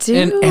 We do.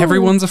 And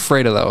everyone's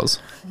afraid of those.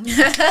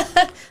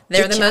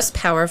 They're the most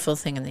powerful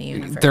thing in the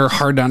universe. They're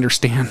hard to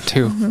understand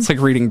too. It's like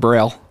reading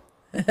Braille.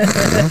 I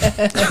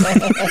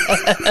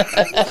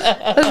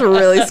just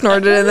really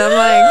snorted in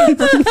that mic.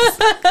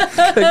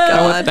 Good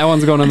God. That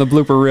one's going on the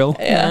blooper reel.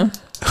 Yeah.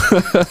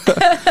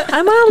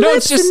 I'm on No,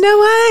 it's lips just- and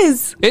no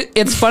eyes.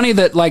 It's funny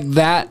that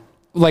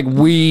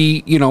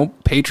we,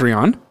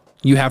 Patreon,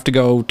 you have to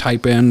go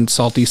type in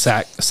Salty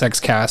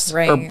Sexcast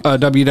Right. or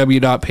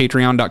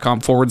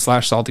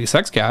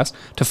www.patreon.com/saltysexcast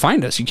to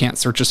find us. You can't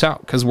search us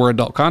out because we're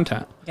adult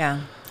content.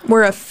 Yeah.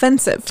 We're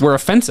offensive. We're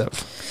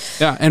offensive.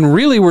 Yeah. And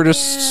really, we're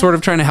just sort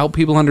of trying to help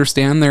people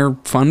understand their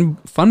fun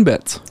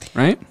bits,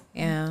 right?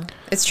 Yeah.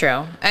 It's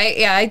true.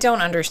 I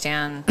don't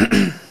understand.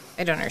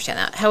 I don't understand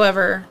that.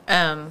 However,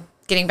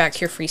 getting back to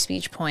your free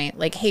speech point,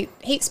 like hate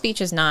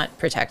speech is not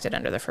protected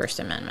under the First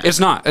Amendment. It's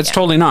not. It's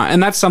totally not.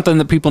 And that's something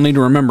that people need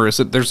to remember is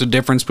that there's a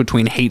difference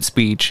between hate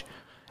speech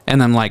and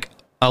then like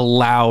a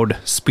loud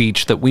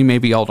speech that we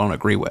maybe all don't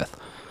agree with.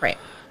 Right.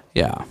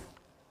 Yeah.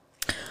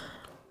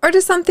 Or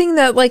just something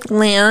that like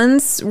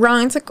lands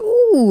wrong. It's like,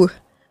 ooh,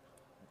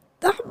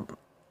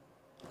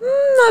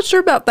 not sure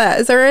about that.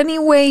 Is there any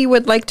way you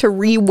would like to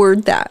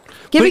reword that?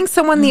 Giving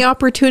someone the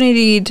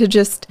opportunity to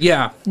just,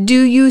 Yeah.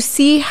 do you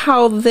see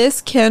how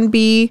this can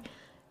be?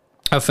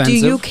 Offensive.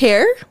 Do you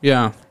care?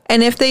 Yeah.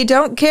 And if they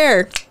don't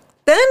care,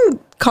 then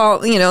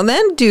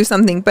then do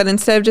something. But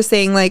instead of just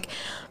saying like,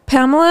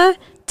 Pamela,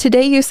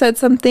 today you said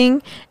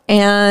something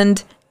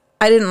and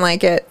I didn't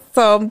like it.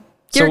 So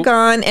you're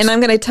gone. And I'm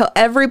going to tell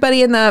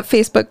everybody in that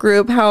Facebook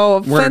group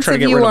how gonna try to offensive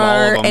get you rid of all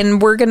are. of them.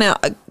 And we're going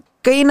to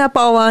gain up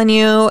all on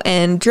you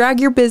and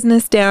drag your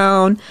business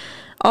down,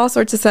 all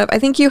sorts of stuff. I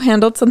think you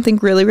handled something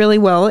really, really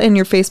well in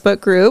your Facebook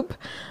group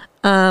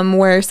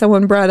where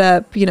someone brought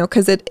up,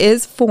 because it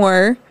is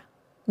for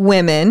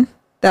women,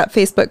 that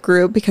Facebook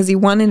group, because you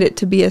wanted it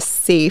to be a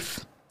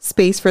safe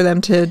space for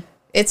them to.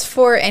 It's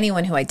for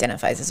anyone who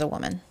identifies as a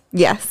woman.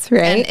 Yes,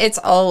 right. And it's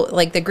all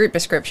like the group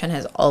description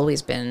has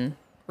always been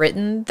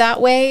written that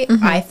way.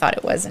 I thought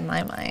it was in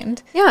my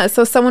mind. Yeah,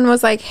 so someone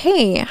was like,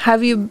 hey,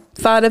 have you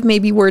thought of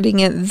maybe wording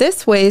it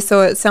this way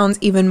so it sounds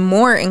even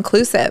more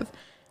inclusive?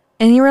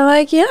 And you were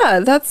like, yeah,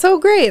 that's so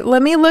great.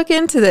 Let me look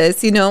into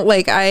this.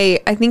 I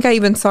think I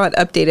even saw it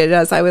updated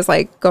as I was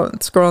like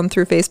scrolling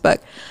through Facebook.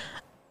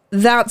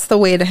 That's the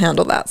way to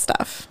handle that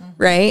stuff,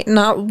 right?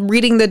 Not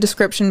reading the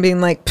description being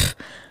like,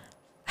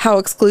 how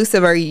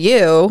exclusive are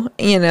you,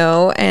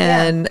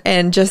 and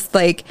just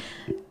like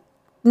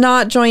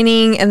not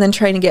joining and then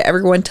trying to get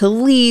everyone to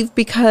leave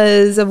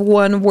because of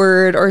one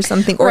word or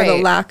something or the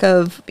Right. lack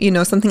of,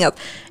 something else.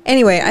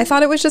 Anyway, I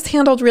thought it was just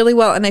handled really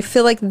well. And I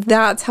feel like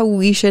that's how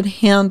we should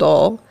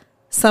handle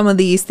some of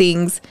these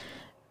things,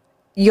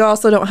 you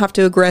also don't have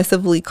to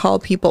aggressively call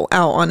people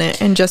out on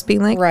it and just be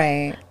like,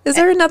 Right. is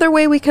there another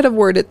way we could have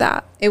worded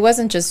that? It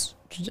wasn't just,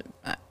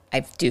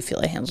 I do feel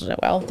I handled it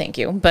well. Thank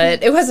you.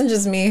 But it wasn't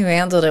just me who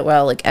handled it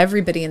well. Like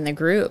everybody in the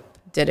group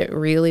did it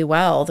really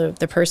well.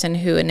 The person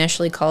who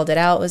initially called it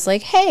out was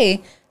like,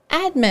 hey,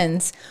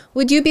 admins,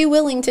 would you be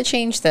willing to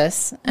change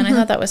this? And I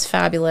thought that was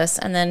fabulous.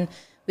 And then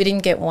we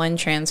didn't get one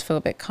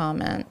transphobic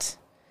comment.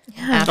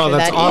 After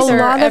that's that awesome.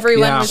 either. A lot of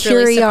Everyone was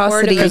really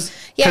curiosity.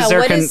 supportive. Yeah, there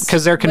what can- is-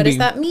 'cause there can what does be-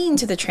 that mean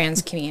to the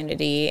trans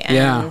community?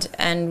 Yeah.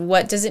 And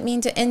what does it mean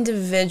to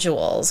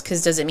individuals?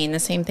 Because does it mean the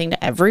same thing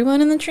to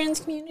everyone in the trans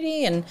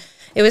community? And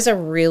it was a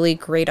really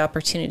great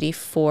opportunity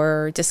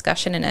for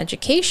discussion and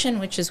education,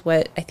 which is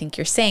what I think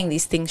you're saying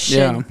these things should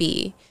Yeah.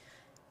 be.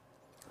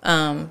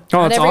 Oh,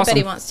 Not that's everybody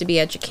awesome. wants to be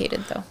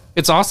educated, though.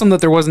 It's awesome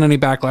that there wasn't any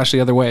backlash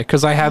the other way,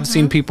 because I have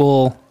seen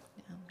people,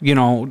 you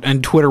know,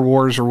 in Twitter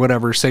wars or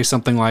whatever, say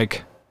something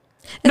like,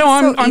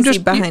 "No, It's I'm easy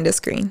just behind a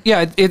screen.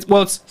 Yeah, it's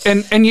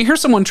and you hear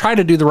someone try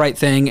to do the right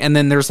thing, and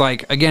then there's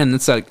like, again,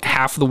 it's like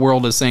half the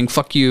world is saying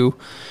fuck you,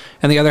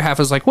 and the other half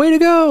is like, way to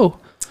go.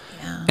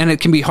 And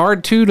it can be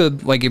hard too to,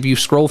 like, if you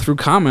scroll through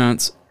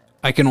comments,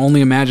 I can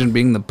only imagine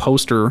being the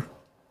poster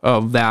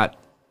of that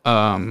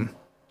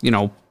you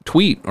know,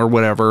 tweet or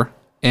whatever,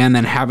 and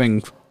then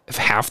having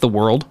half the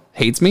world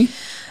hates me.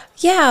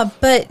 Yeah,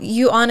 but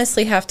you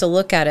honestly have to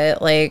look at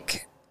it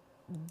like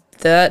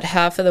that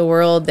half of the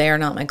world, they are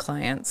not my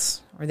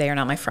clients, or they are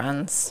not my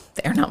friends,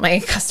 they are not my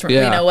customers,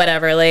 Yeah. you know,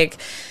 whatever. Like,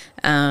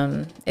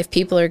 if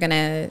people are going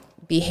to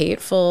be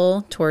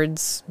hateful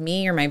towards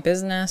me or my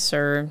business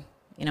or,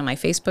 you know, my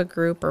Facebook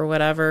group or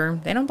whatever,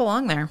 they don't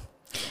belong there.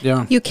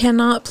 Yeah. You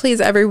cannot please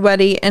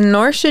everybody, and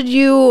nor should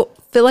you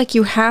feel like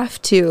you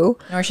have to,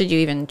 Nor should you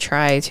even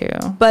try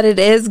to. but it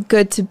is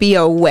good to be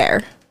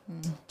aware.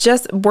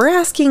 We're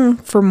asking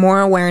for more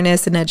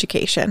awareness and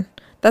education.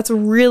 That's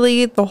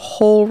really the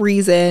whole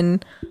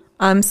reason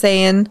I'm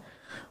saying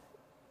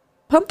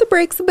pump the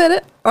brakes a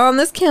bit on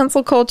this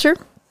cancel culture.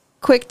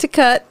 Quick to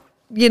cut,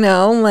 you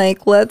know,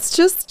 like, let's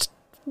just,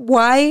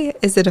 why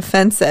is it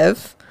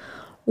offensive?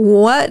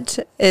 What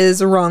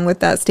is wrong with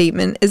that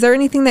statement? Is there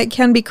anything that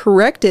can be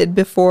corrected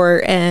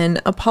before an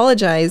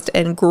apologized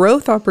and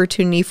growth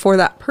opportunity for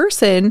that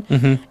person?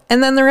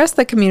 And then the rest of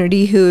the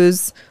community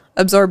who's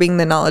absorbing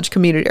the knowledge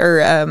community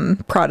or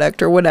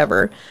product or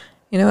whatever.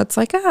 You know, it's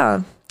like,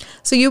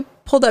 So you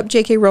pulled up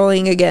J.K.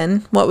 Rowling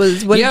again. What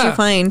did you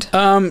find?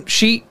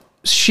 She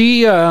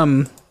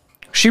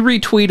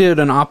retweeted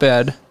an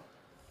op-ed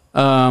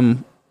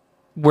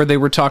where they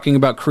were talking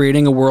about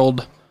creating a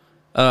world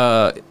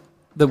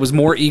that was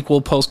more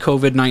equal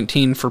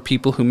post-COVID-19 for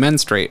people who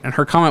menstruate. And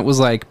her comment was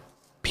like,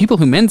 people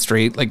who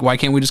menstruate, like, why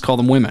can't we just call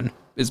them women?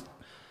 Is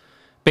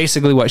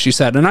basically what she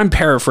said. And I'm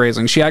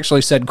paraphrasing. She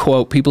actually said,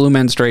 quote, people who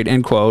menstruate,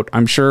 end quote.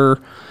 I'm sure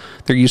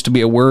there used to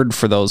be a word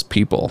for those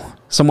people.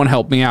 Someone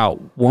help me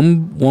out.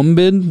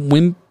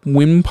 Wimpond?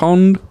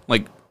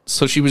 Like,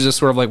 so she was just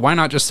sort of like, why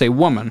not just say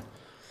woman?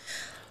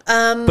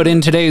 But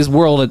in today's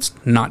world, it's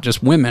not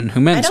just women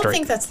who I menstruate. don't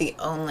think that's the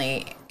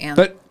only answer.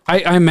 But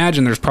I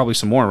imagine there's probably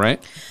some more,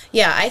 right?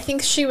 Yeah, I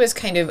think she was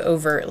kind of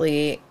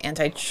overtly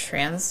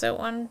anti-trans at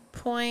one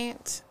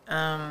point.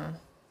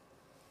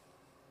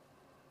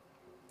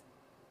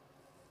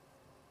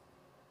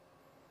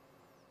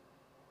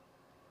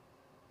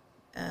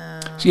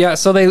 Yeah,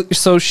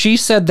 so she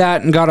said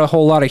that and got a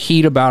whole lot of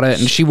heat about it,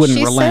 and she wouldn't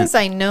She relent. says,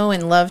 I know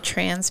and love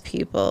trans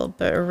people,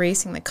 but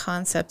erasing the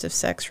concept of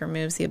sex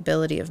removes the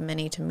ability of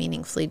many to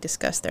meaningfully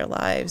discuss their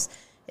lives.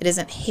 It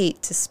isn't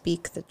hate to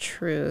speak the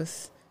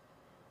truth.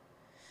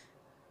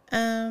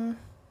 Yeah,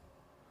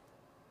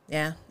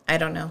 I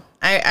don't know.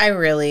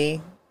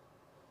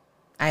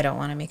 I don't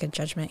want to make a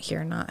judgment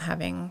here, not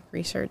having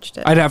researched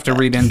it. I'd have to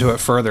read into it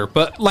further,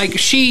 but like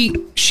she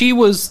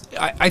was,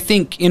 I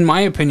think, in my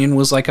opinion,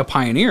 was like a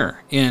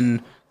pioneer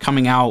in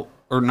coming out,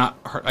 or not.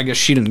 I guess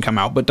she didn't come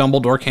out, but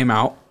Dumbledore came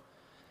out,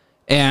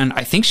 and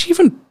I think she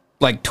even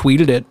like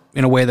tweeted it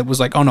in a way that was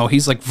like, "Oh no,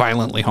 he's like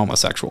violently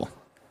homosexual."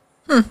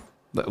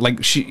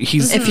 Like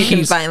he's If you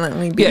can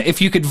violently be. Yeah,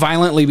 if you could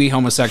violently be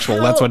homosexual,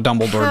 that's what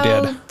Dumbledore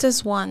How did.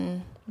 does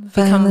one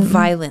become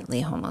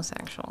violently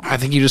homosexual? I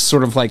think you just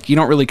sort of like, you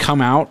don't really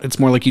come out. It's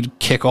more like you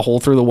kick a hole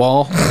through the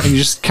wall and you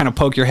just kind of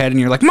poke your head and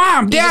you're like,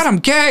 Mom, Dad, I'm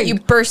gay. You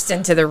burst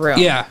into the room.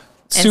 Yeah.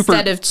 Super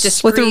Instead of With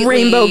discreetly, the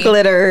rainbow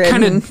glitter.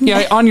 kind And of,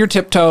 yeah, on your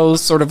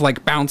tiptoes, sort of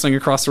like bouncing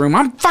across the room.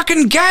 I'm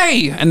fucking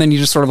gay. And then you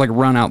just sort of like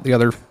run out the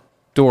other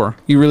door.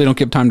 You really don't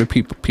give time to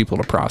people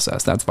to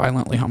process. That's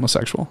violently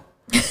homosexual.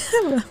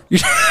 You're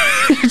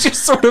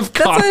just sort of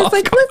that's caught why I was off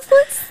like, guard.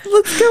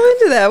 let's go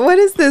into that. What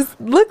does this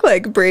look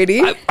like,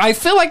 Brady? I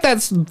feel like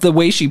that's the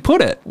way she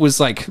put it, was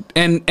like,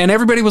 and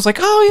everybody was like,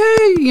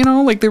 oh yay, you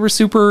know, like they were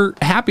super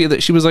happy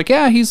that she was like,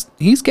 yeah, he's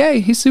gay,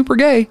 he's super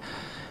gay.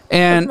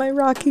 And My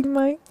rocking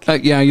mic.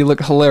 yeah, you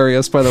look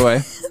hilarious, by the way.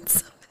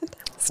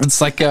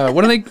 It's like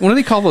what do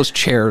they call those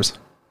chairs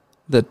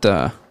that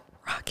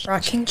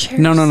rocking chairs.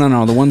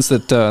 no, the ones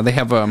that they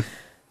have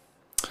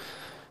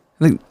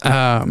I think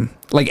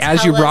like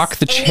as you Tell rock us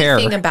the chair.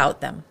 anything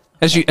about them.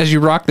 As you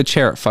rock the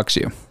chair, it fucks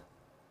you.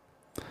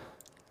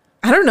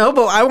 I don't know,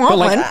 but I want But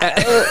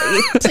like,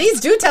 one. Please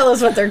do tell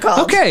us what they're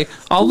called. okay,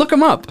 I'll look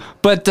them up.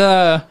 But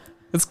A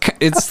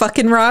it's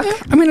fucking rock.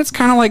 I mean, it's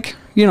kind of like,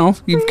 you know,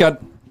 you've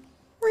got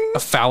a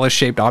phallus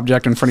shaped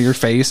object in front of your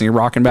face and you're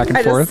rocking back and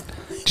forth.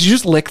 Did you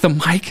just lick the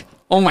mic?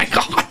 Oh my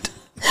god.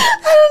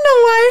 I don't know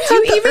why. Do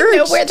you even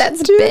know where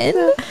that's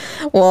been?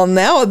 Well,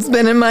 now it's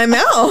been in my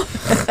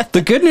mouth.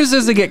 The good news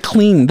is they get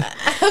cleaned.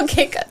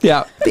 Okay, good.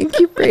 Yeah. Thank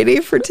you, Brady,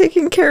 for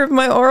taking care of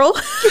my oral.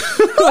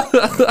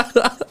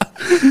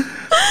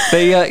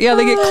 They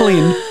get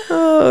cleaned.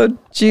 Oh,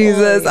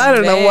 Jesus. I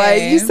don't know why.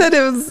 You babe. said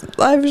it was,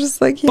 I was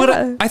just like, yeah. But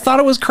I thought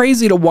it was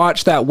crazy to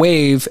watch that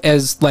wave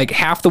as like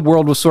half the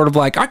world was sort of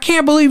like, I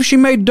can't believe she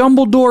made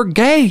Dumbledore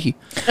gay.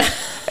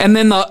 And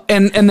then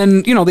and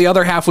then you know the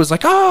other half was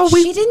like, oh,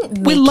 She didn't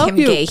we make love him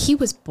you. gay. He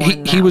was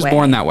born He was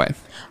born that way.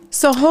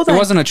 So hold It on.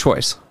 wasn't a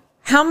choice.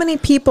 How many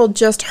people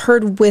just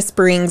heard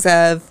whisperings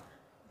of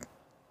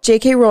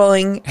J.K.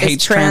 Rowling is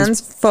Hates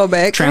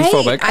transphobic?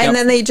 Transphobic. Right. And Yep.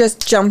 then they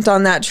just jumped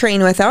on that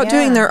train without Yeah.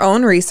 doing their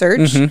own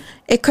research.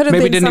 It could have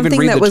Maybe been didn't even something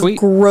read that the was tweet.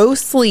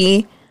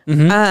 grossly,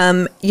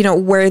 you know,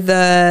 where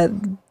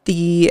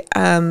the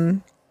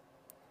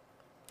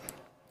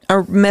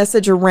a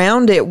message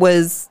around it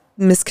was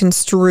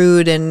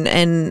misconstrued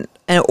and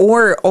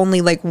or only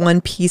like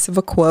one piece of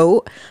a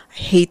quote. I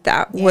hate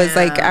that was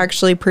like Yeah.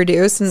 actually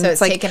produced, and So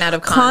it's like taken out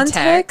of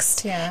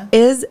context. Yeah.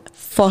 is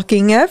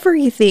fucking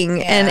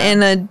everything. And Yeah.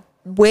 in a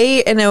way,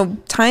 in a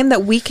time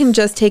that we can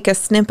just take a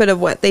snippet of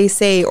what they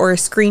say or a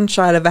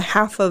screenshot of a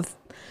half of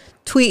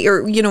tweet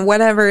or, you know,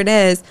 whatever it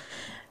is,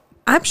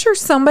 I'm sure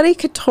somebody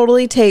could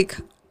totally take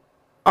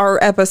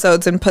our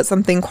episodes and put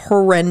something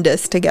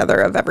horrendous together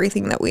of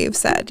everything that we've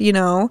said, you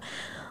know?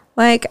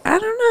 Like, I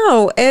don't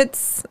know.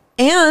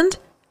 And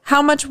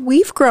how much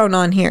we've grown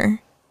on here.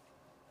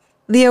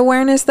 The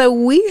awareness that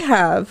we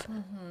have.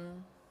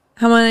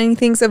 How many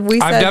things have we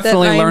said? I've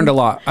definitely that learned a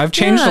lot. I've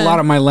changed a Yeah. lot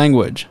of my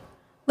language.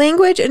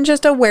 Language and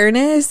just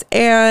awareness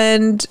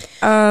and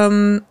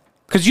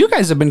Because you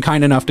guys have been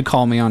kind enough to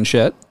call me on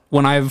shit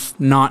when I've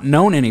not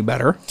known any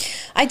better.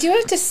 I do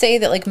have to say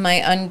that, like,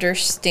 my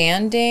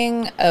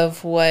understanding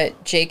of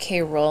what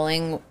J.K.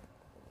 Rowling,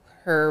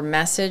 her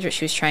message, what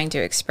she was trying to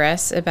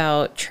express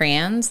about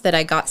trans, that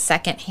I got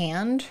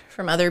secondhand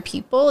from other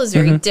people is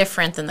very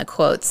different than the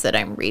quotes that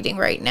I'm reading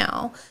right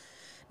now.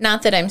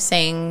 Not that I'm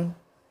saying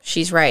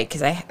she's right,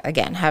 because I,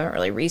 again, haven't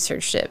really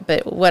researched it.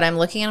 But what I'm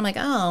looking at, I'm like,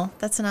 oh,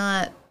 that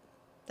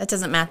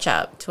doesn't match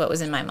up to what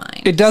was in my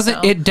mind. It doesn't.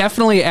 So- It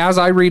definitely, as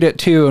I read it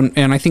too,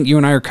 and I think you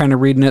and I are kind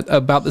of reading it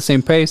about the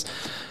same pace.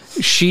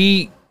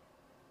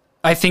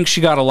 I think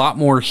she got a lot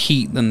more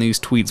heat than these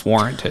tweets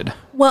warranted.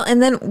 well,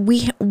 and then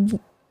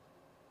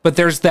But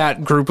there's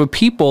that group of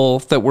people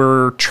that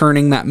were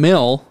churning that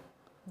mill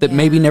that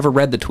maybe never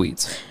read the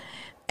tweets.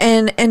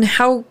 and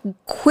how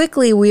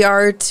quickly we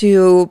are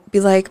to be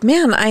like,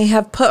 man, I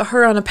have put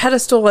her on a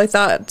pedestal. I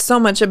thought so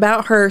much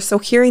about her. So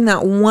hearing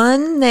that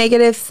one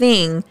negative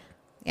thing,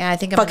 Yeah, I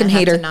think I'm Fucking gonna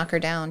hate have her. to knock her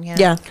down. Yeah.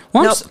 yeah.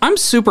 Well, Nope. I'm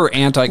super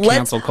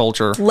anti-cancel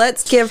culture.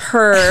 Let's give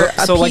her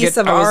a So, like, piece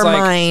of I was our like-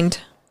 mind.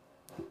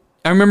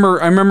 I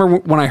remember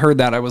when I heard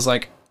that, I was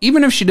like,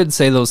 even if she did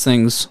say those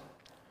things,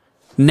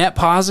 net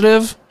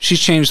positive, she's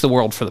changed the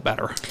world for the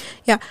better.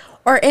 Yeah.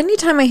 Or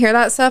anytime I hear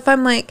that stuff,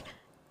 I'm like,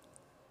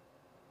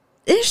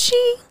 is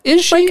she?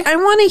 Is she? Like, I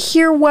want to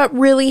hear what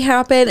really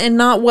happened and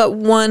not what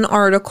one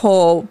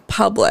article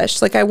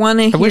published. Like, I want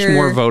to hear. I wish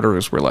more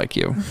voters were like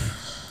you.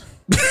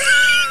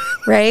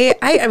 Right?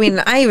 I mean,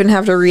 I even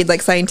have to read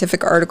like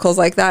scientific articles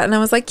like that. And I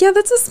was like, yeah,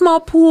 that's a small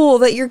pool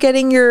that you're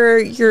getting your,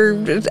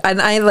 and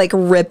I like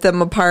ripped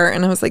them apart.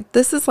 And I was like,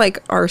 this is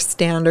like our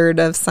standard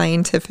of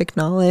scientific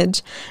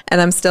knowledge. And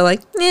I'm still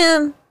like,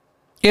 yeah,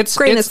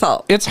 Grain of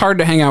salt. It's hard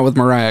to hang out with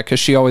Mariah because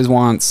she always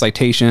wants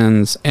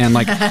citations and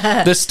like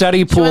the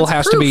study pool wants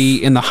has to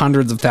be in the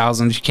hundreds of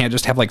thousands. You can't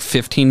just have like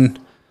 15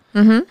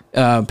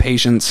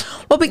 patients.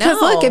 well, because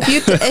No. look, if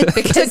you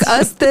took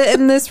us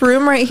in this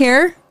room right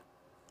here,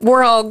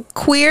 we're all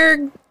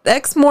queer,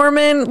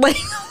 ex-Mormon, like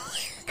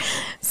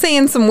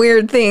saying some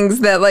weird things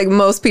that like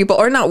most people,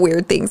 or not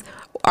weird things,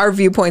 our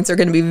viewpoints are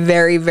going to be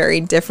very,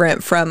 very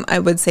different from, I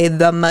would say,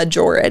 the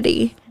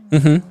majority.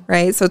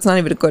 Right? So it's not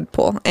even a good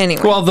poll.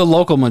 Anyway, Well, the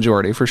local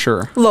majority for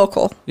sure.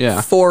 local.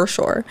 Yeah. For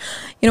sure.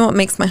 You know what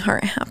makes my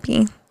heart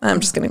happy? I'm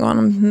just going to go on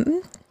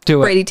a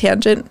Do it. Brady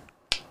tangent.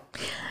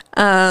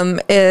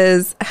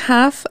 Is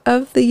half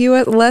of the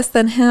U.S., less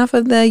than half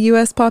of the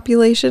U.S.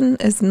 population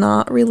is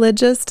not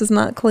religious, does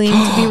not claim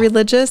to be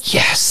religious. That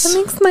Yes.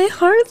 makes my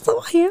heart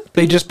so happy.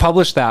 They just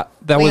published that.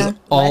 That was Yeah.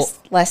 all.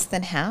 less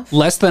than half.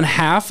 Less than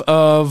half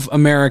of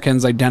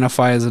Americans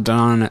identify as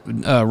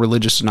a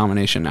religious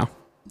denomination now.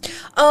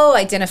 Oh,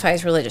 identify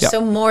as religious. Yeah. So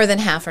more than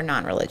half are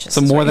non-religious.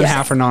 So more than Yes.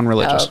 half are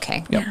non-religious. Oh,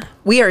 okay. Yep.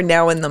 We are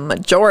now in the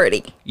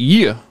majority.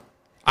 Yeah.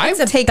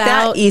 Take that,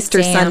 About Easter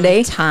damn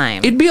Sunday.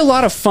 time. It'd be a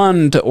lot of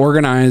fun to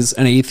organize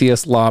an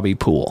atheist lobby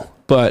pool,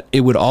 but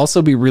it would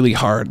also be really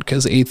hard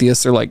because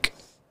atheists are like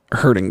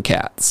herding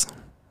cats.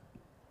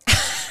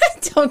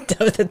 don't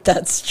know that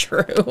that's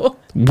true.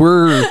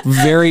 We're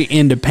very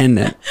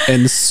independent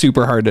and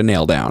super hard to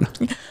nail down.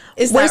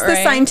 Is Where's that the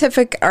right?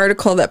 scientific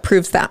article that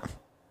proves that?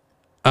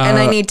 And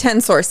I need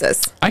 10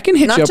 sources. I can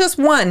hit Not you up. just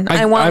one.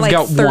 I want I've like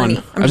got 30. one.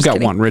 I'm I've just got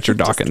kidding. one. Richard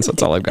Dawkins.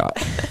 That's all I've got.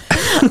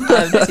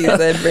 She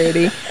said,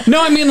 Brady.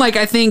 No, I mean, like,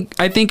 I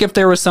think if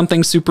there was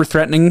something super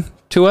threatening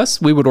to us,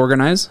 we would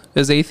organize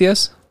as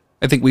atheists.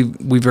 I think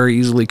we very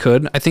easily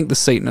could. I think the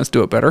Satanists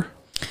do it better.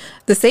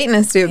 The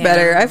Satanists do it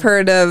better. I've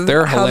heard of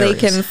They're how they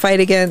hilarious. can fight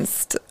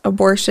against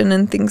abortion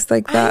and things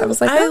like that. I was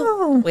like,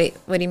 oh. Wait,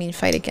 what do you mean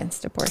fight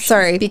against abortion?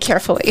 Sorry. Be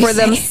careful what you For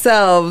say.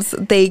 themselves,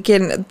 they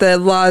can, the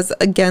laws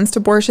against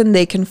abortion,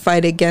 they can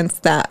fight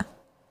against that.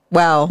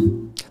 Wow.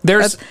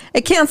 There's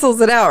It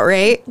cancels it out,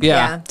 right?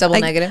 yeah. double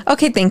Like, negative.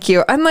 Okay, thank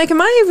you. I'm like,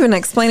 am I even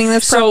explaining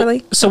this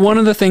properly? So one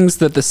of the things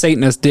that the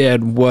Satanists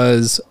did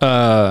was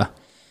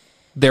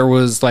there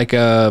was like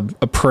a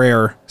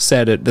prayer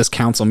said at this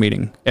council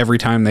meeting every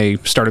time they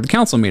started the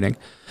council meeting.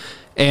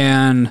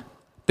 And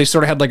they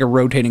sort of had like a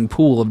rotating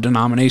pool of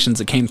denominations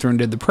that came through and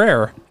did the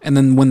prayer. And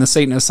then when the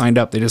Satanists signed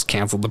up, they just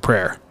canceled the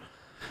prayer.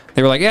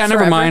 They were like, yeah, never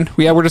Forever. mind.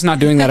 Yeah, we're just not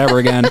doing that ever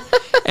again.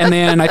 And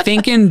then I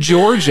think in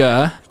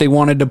Georgia, they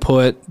wanted to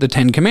put the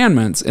 10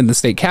 Commandments in the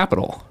state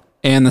capitol.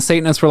 And the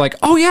Satanists were like,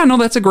 oh, yeah, no,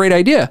 that's a great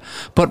idea.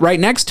 But right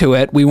next to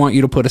it, we want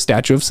you to put a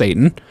statue of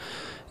Satan.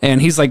 And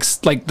he's like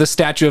the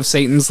statue of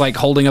Satan's like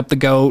holding up the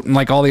goat and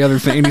like all the other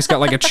things. And he's got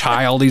like a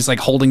child he's like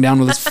holding down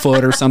with his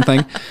foot or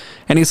something.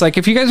 And he's like,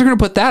 if you guys are going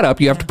to put that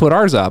up, you have to put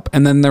ours up.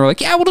 And then they were like,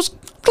 yeah, we'll just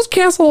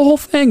cancel the whole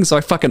thing. So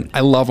I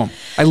love them.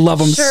 I love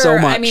them so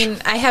much. I mean,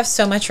 I have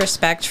so much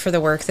respect for the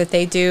work that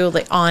they do,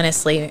 like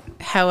honestly.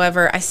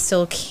 However, I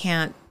still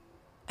can't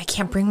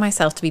bring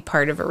myself to be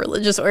part of a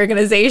religious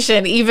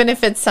organization, even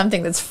if it's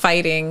something that's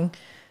fighting,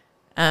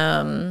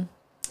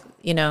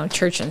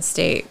 church and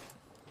state.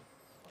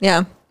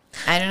 Yeah.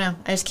 I don't know.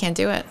 I just can't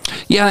do it.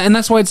 Yeah, and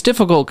that's why it's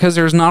difficult because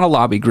there's not a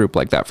lobby group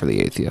like that for the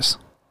atheists.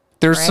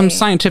 There's some Right.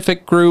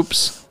 scientific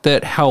groups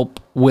that help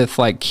with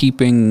like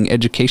keeping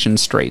education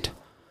straight.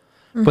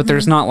 But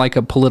there's not like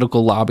a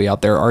political lobby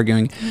out there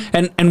arguing.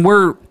 And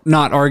we're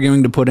not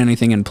arguing to put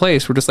anything in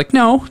place. We're just like,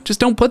 no, just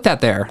don't put that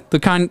there. The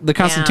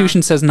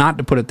Constitution says not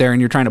to put it there and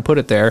you're trying to put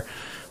it there.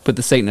 But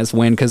the Satanists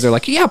win because they're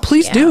like, yeah,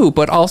 please do,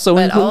 but also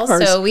But include also,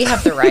 ours. we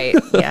have the right.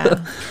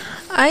 Yeah.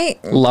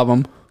 Love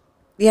them.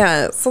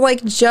 So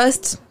like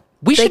just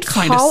We they should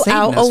find a call out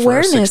Satanist for our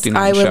awareness.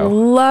 69 I would show.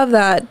 love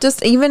that.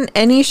 Just even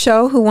any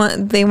show who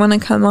want to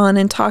come on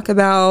and talk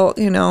about,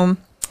 some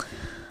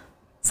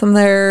of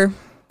their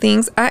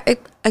things. I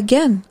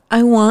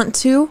want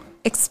to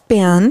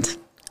expand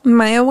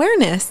my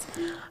awareness.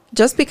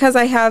 Just because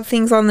I have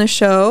things on the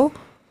show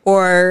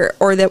or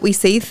that we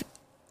say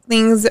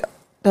things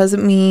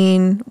doesn't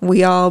mean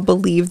we all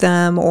believe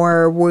them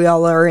or we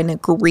all are in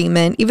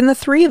agreement. Even the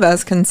three of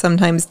us can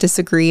sometimes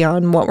disagree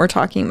on what we're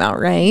talking about,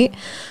 right?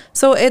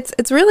 So it's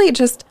really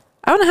just,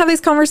 I want to have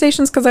these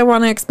conversations because I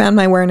want to expand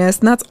my awareness,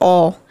 and that's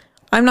all.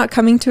 I'm not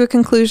coming to a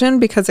conclusion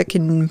because it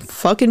can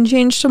fucking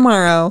change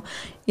tomorrow.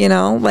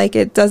 Like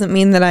it doesn't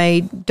mean that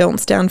I don't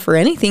stand for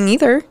anything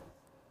either.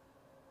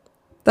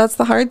 That's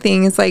the hard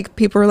thing. It's like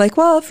people are like,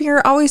 well, if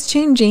you're always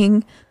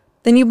changing,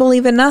 then you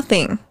believe in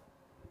nothing.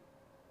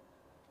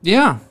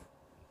 Yeah.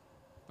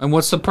 And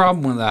what's the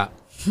problem with that?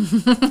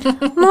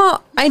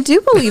 Well, I do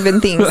believe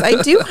in things.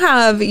 I do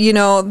have,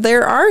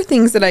 there are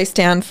things that I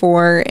stand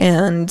for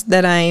and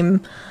that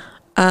I'm,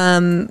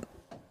 But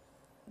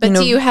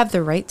do you have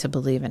the right to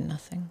believe in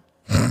nothing?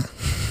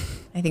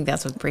 I think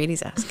that's what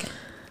Brady's asking.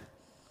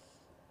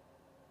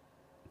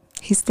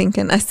 He's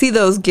thinking, I see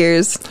those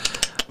gears.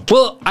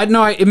 Well, I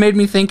know it made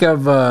me think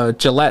of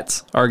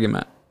Gillette's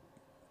argument.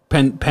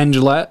 Penn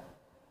Gillette.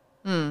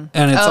 And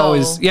it's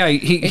always,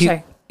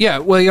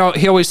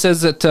 he always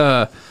says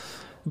that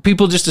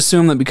people just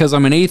assume that because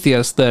I'm an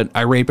atheist that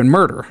I rape and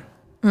murder.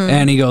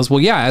 And he goes, well,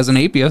 yeah, as an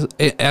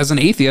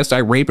atheist, I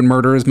rape and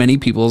murder as many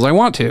people as I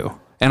want to.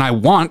 And I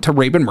want to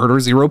rape and murder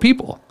 0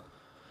 people.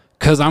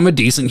 Because I'm a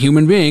decent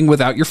human being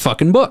without your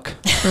fucking book.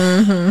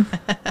 I'm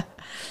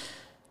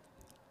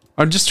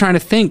just trying to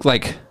think,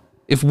 like,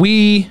 if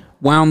we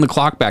wound the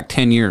clock back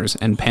 10 years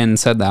and Penn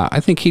said that, I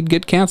think he'd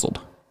get canceled.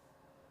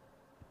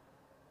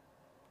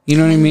 You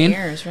know what I mean?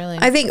 Years, really.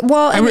 I think,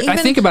 well, I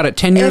think about it,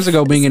 10 years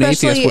ago, being an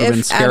atheist would have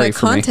been scary out of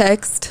for me.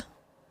 context,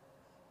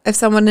 if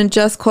someone had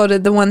just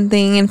quoted the one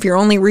thing, and if you're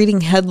only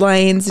reading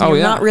headlines and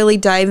you're not really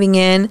diving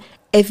in,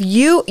 if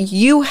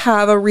you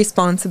have a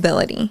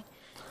responsibility.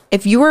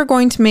 If you are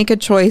going to make a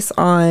choice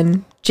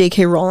on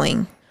J.K.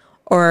 Rowling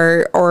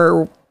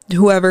or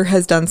whoever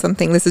has done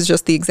something, this is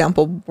just the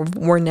example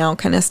we're now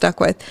kind of stuck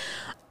with.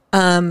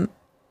 I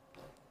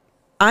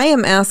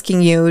am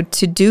asking you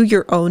to do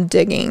your own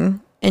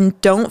digging and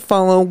don't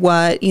follow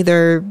what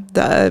either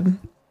the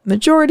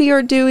majority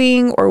are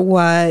doing or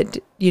what,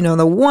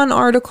 the one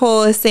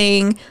article is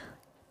saying.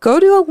 Go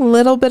do a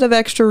little bit of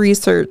extra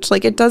research.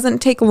 Like, it doesn't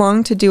take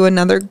long to do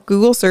another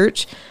Google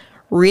search,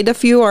 read a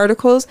few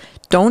articles.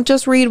 Don't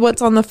just read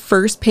what's on the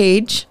first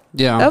page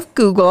of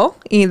Google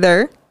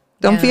either.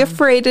 Don't be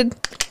afraid to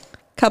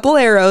couple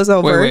arrows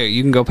over. Wait,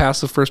 you can go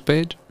past the first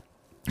page?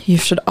 You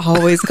should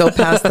always go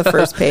past the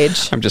first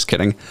page. I'm just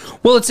kidding.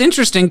 Well, it's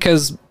interesting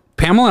because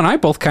Pamela and I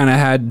both kind of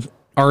had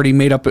already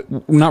made up,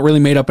 not really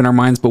made up in our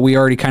minds, but we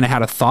already kind of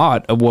had a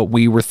thought of what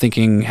we were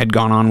thinking had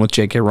gone on with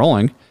J.K.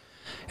 Rowling.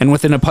 And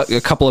within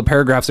a couple of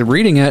paragraphs of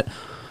reading it,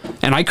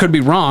 and I could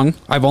be wrong,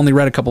 I've only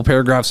read a couple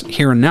paragraphs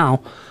here and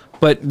now,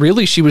 but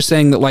really she was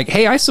saying that like,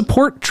 hey, I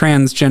support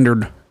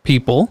transgendered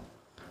people,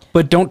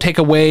 but don't take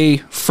away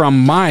from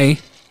my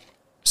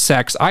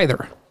sex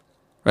either.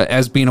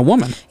 As being a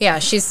woman. Yeah,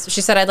 she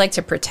said, I'd like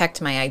to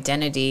protect my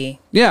identity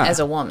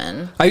as a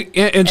woman.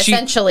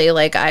 Essentially,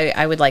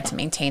 I would like to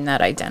maintain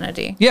that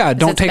identity. Yeah,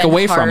 don't take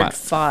away from it.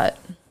 Fought.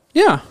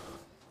 Yeah.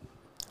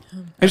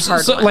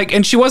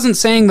 And she wasn't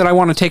saying that I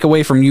want to take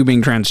away from you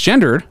being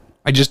transgendered.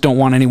 I just don't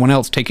want anyone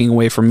else taking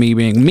away from me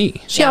being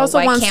me. She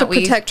also wants to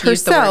protect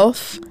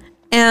herself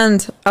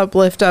and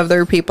uplift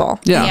other people.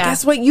 Yeah. And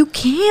guess what? You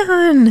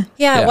can.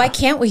 Yeah, why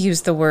can't we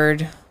use the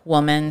word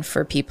woman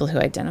for people who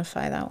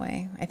identify that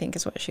way? I think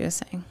is what she was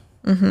saying.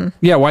 Mm-hmm.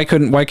 Yeah, why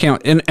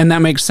can't, and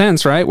that makes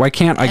sense, right? Why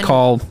can't I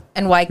call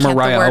why can't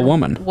Mariah the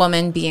word a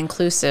woman be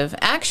inclusive?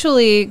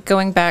 Actually,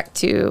 going back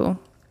to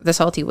the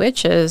Salty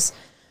Witches,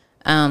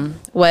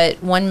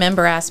 what one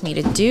member asked me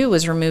to do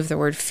was remove the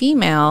word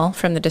female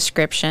from the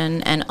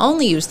description and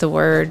only use the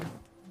word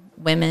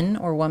women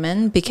or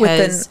woman,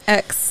 because with an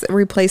X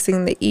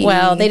replacing the E.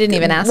 Well, they didn't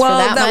even ask for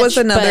that. That much, was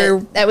another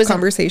that was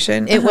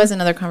conversation. It was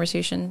another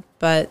conversation,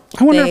 but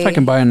I wonder if I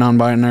can buy a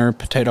non-binary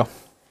potato.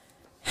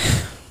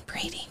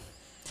 Brady.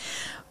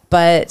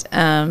 But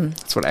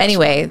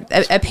anyway,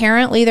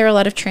 apparently there are a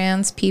lot of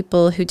trans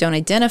people who don't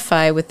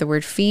identify with the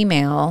word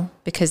female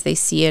because they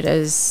see it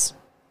as,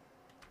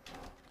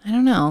 I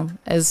don't know,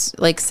 as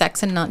like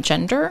sex and not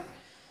gender.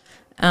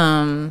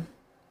 But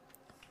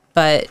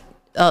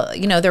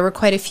there were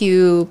quite a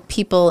few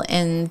people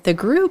in the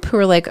group who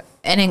were like,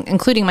 and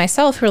including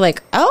myself, who were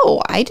like,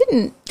 "Oh, I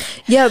didn't."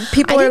 Yeah,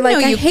 people are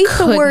like, "I hate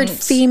the word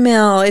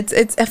female. It's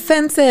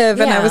offensive."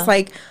 Yeah. And I was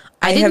like,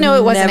 I didn't know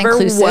it wasn't never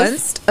inclusive.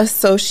 once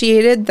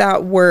associated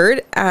that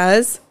word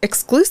as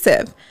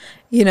exclusive.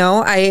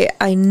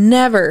 I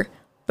never.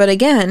 But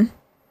again,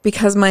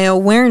 because my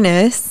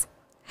awareness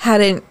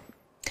hadn't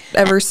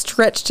ever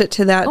stretched it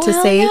to that to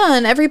say, yeah,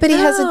 and everybody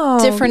has a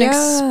different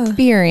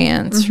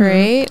experience,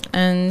 right?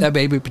 And that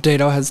baby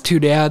potato has two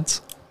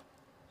dads.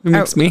 It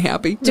makes me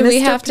happy. Do we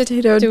have to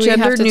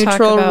gender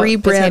neutral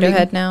rebranding? Potato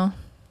Head now?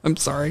 I'm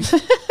sorry.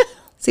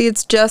 See,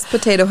 it's just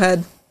Potato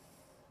Head.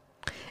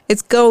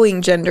 It's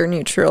going gender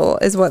neutral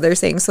is what they're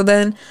saying. So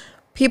then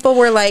people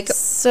were like,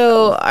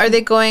 so are they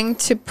going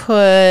to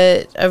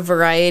put a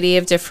variety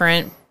of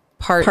different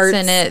parts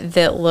in it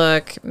that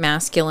look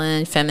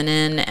masculine,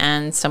 feminine,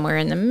 and somewhere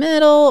in the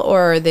middle,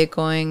 or are they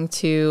going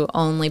to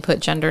only put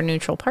gender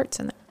neutral parts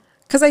in there?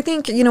 Because I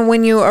think,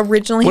 when you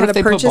originally had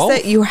to purchase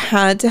it, you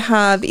had to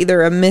have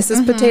either a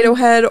Mrs. Potato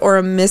Head or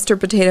a Mr.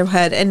 Potato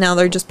Head, and now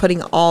they're just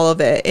putting all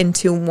of it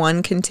into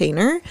one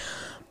container.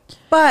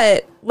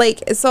 But,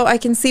 so I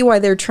can see why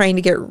they're trying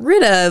to get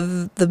rid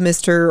of the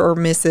Mr. or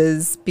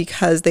Mrs.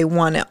 because they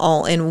want it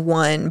all in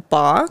one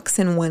box,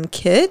 in one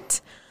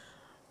kit.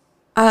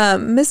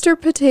 Mr.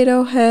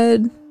 Potato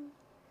Head.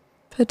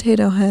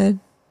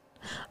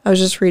 I was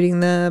just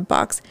reading the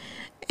box.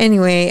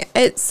 Anyway,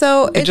 it's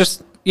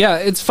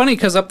funny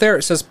because up there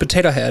it says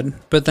Potato Head,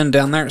 but then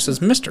down there it says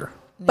Mr.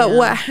 But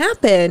what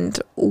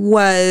happened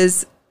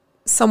was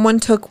someone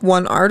took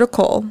one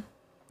article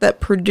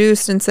that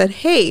produced and said,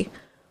 hey,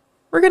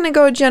 we're going to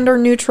go gender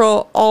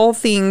neutral. All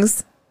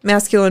things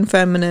masculine,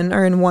 feminine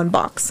are in one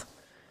box.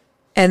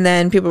 And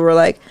then people were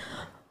like,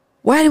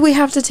 why do we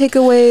have to take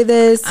away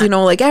this?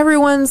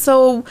 Everyone's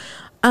so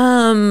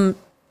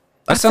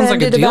that sounds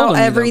like a deal about to me,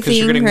 everything, because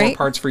you're getting right? more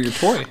parts for your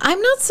toy.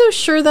 I'm not so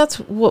sure that's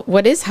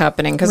what is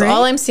happening, because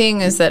all I'm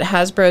seeing is that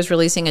Hasbro is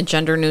releasing a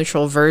gender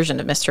neutral version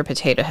of Mr.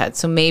 Potato Head.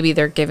 So maybe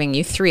they're giving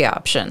you 3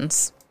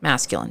 options: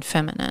 masculine,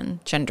 feminine,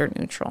 gender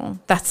neutral.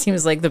 That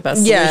seems like the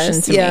best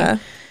solution to me.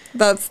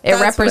 That's it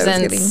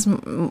represents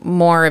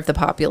more of the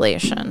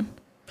population.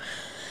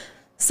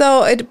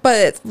 So,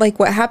 but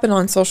what happened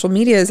on social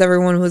media is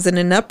everyone was in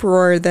an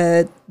uproar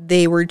that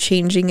they were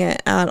changing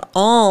it at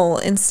all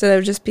instead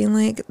of just being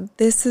like,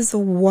 this is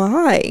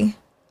why.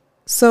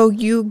 So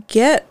you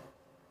get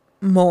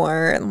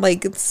more.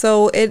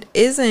 So it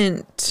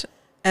isn't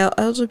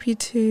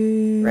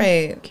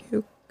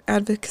LGBT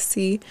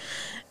advocacy.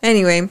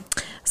 Anyway,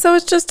 so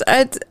it's just,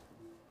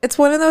 it's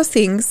one of those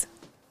things.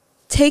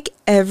 Take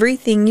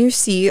everything you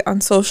see on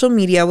social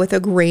media with a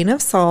grain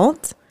of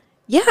salt.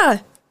 Yeah.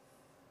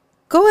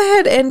 Go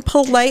ahead and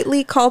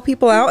politely call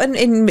people out.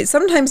 And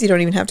sometimes you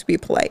don't even have to be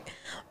polite.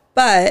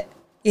 But,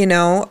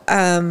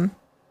 oh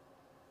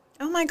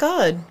my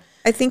God.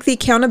 I think the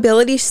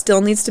accountability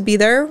still needs to be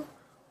there.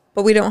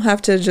 But we don't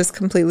have to just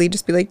completely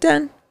just be like,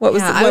 done.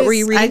 What were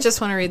you reading? I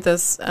just want to read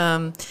this.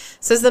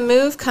 Says the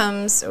move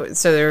comes,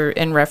 so they're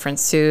in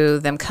reference to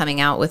them coming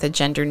out with a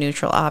gender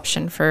neutral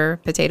option for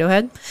Potato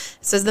Head. It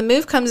says the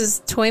move comes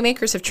as toy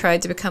makers have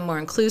tried to become more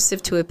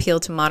inclusive to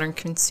appeal to modern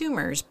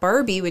consumers.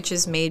 Barbie, which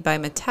is made by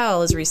Mattel,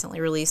 has recently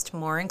released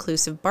more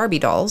inclusive Barbie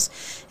dolls,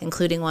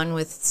 including one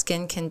with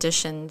skin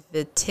condition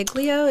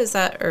vitiligo. Is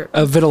that or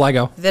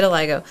Vitiligo.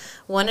 vitiligo?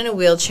 One in a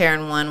wheelchair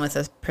and one with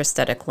a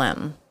prosthetic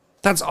limb.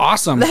 That's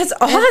awesome. That's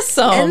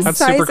awesome. And That's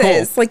sizes. super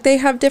cool. Like they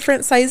have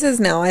different sizes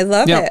now. I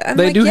love it. I'm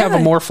they like, do have a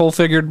yeah. more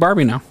full-figured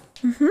Barbie now.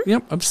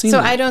 Yep, I've seen So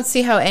that. I don't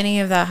see how any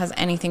of that has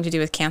anything to do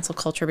with cancel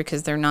culture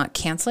because they're not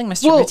canceling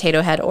Mr. Well-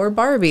 Potato Head or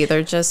Barbie.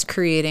 They're just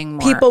creating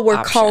more People were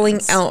options.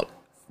 calling out.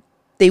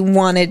 They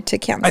wanted to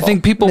cancel. I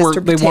think people Mr.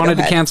 they Potato wanted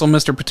to Head. cancel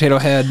Mr. Potato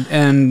Head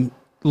and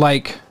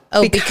like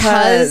Oh, because-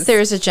 because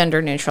there's a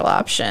gender neutral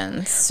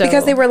option. So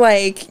because they were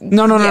like,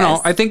 no. yes.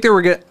 I think they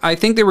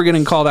were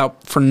getting called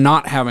out for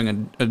not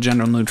having a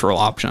gender neutral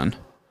option.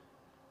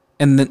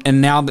 And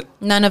now that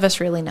none of us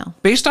really know.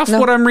 based off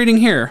what I'm reading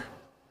here,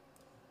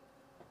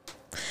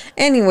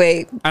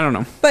 Anyway, I don't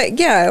know. but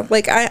yeah,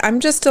 like I'm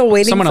just still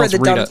waiting Someone for else the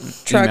read dump it. Email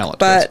it truck to us.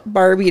 butt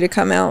Barbie to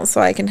come out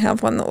so I can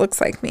have one that looks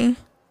like me.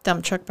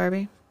 Dump truck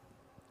Barbie.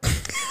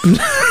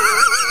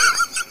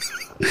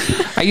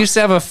 I used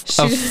to have a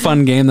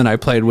fun game that I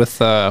played with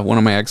one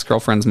of my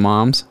ex-girlfriend's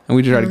moms, and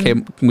we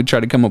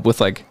tried to come up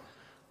with like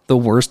the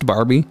worst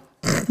Barbie.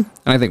 And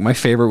I think my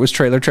favorite was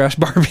Trailer Trash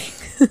Barbie.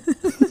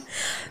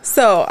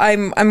 So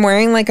I'm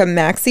wearing like a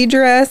maxi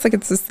dress, like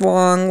it's this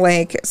long,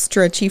 like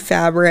stretchy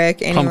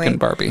fabric. Anyway, Pumpkin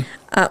Barbie.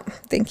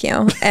 thank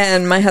you.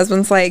 And my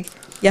husband's like,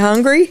 "You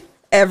hungry?"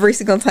 Every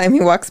single time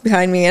he walks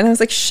behind me, and I was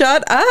like,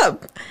 "Shut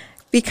up,"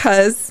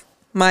 because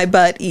my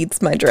butt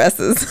eats my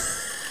dresses.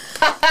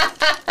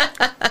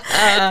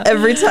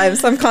 Every time,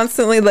 so I'm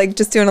constantly like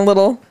just doing a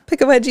little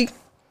pick a wedgie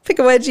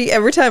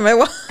every time I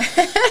walk.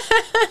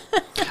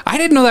 I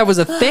didn't know that was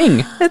a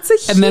thing. It's a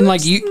huge And then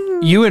like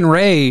you and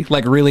Ray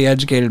like really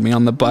educated me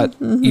on the butt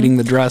eating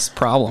the dress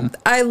problem.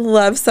 I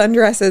love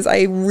sundresses.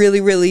 I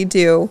really, really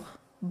do.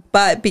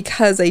 But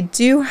because I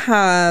do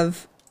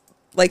have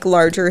like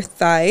larger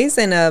thighs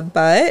and a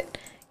butt,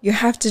 you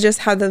have to just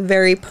have the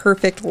very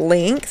perfect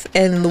length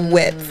and the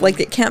width. Like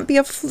it can't be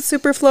a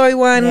super flowy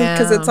one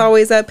because it's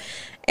always up.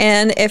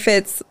 And if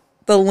it's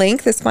the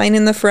length is fine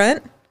in the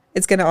front,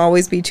 it's going to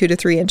always be 2 to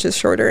 3 inches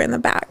shorter in the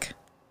back.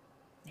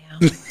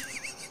 Yeah.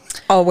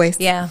 Always.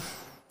 Yeah.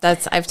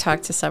 I've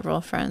talked to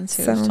several friends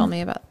who have told me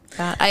about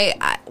that.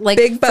 I like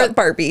Big butt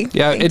Barbie.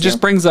 Yeah, Thank it just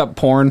you. brings up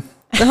porn.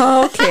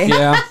 Oh, okay.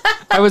 Yeah.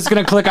 I was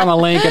going to click on the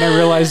link and I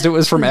realized it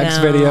was from X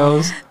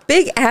videos.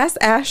 Big ass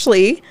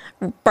Ashley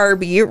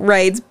Barbie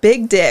rides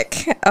big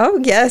dick. Oh,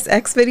 yes.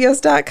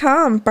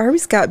 Xvideos.com.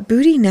 Barbie's got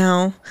booty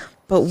now,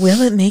 but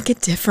will it make a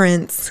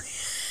difference?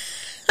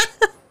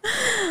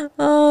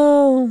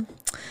 Oh,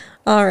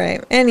 all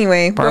right.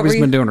 Anyway, what Barbie's were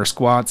you- been doing her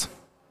squats.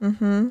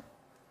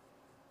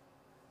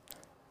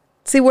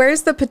 see,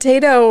 where's the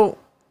potato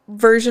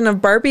version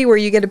of Barbie where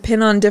you get a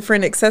pin on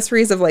different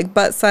accessories of like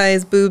butt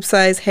size, boob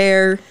size,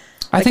 hair?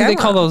 I think I they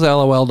call those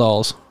LOL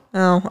dolls.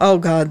 Oh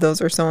God,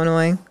 those are so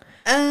annoying.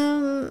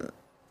 I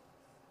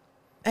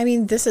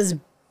mean, this is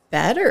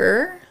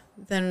better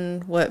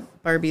than what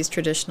Barbie's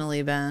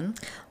traditionally been.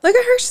 Look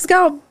at her. She's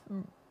got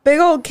big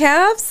old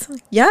calves.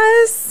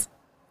 Yes.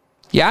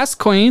 Yes,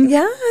 queen.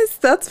 Yes.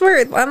 That's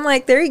where I'm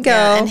like, there you go.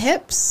 Yeah, and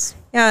hips.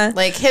 Yeah.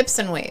 Like hips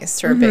and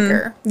waist are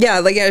bigger. Yeah,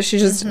 like yeah,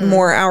 she's just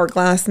more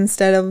hourglass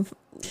instead of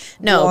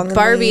No, long and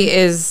Barbie lean.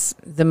 is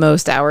the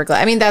most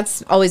hourglass. I mean,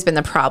 that's always been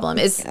the problem.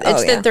 It's yeah.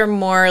 that they're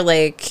more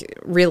like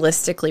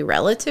realistically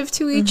relative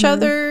to each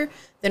other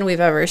than we've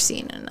ever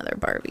seen in another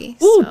Barbie.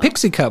 Ooh, So-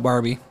 pixie cut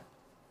Barbie.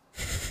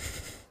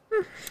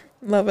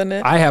 loving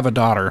it. I have a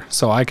daughter,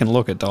 so I can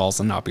look at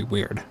dolls and not be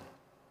weird.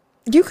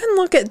 You can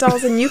look at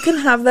dolls and you can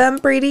have them,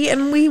 Brady,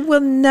 and we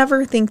will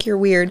never think you're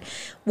weird.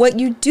 What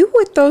you do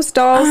with those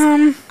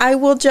dolls, I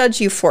will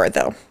judge you for,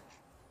 though.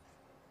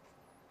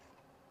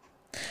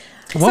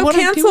 So would I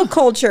cancel do?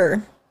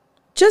 culture.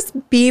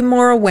 Just be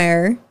more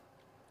aware.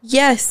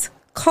 Yes,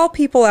 call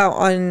people out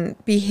on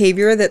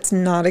behavior that's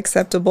not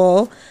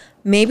acceptable.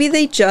 Maybe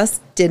they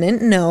just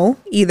didn't know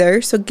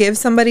either. So give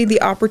somebody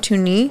the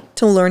opportunity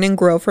to learn and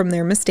grow from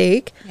their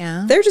mistake.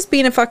 Yeah. They're just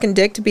being a fucking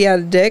dick to be a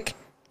dick.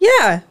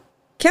 Yeah.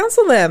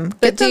 Counsel them.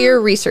 But Get do them-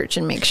 your research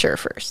and make sure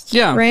first.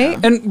 Yeah. Right?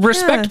 And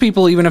respect Yeah.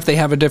 people even if they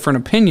have a different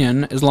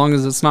opinion, as long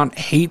as it's not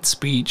hate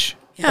speech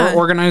Yeah. or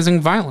organizing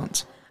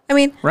violence. I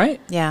mean, Right?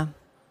 Yeah.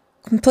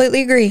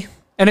 completely agree.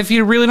 And if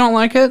you really don't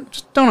like it,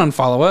 just don't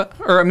unfollow it.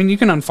 Or, I mean, you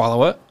can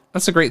unfollow it.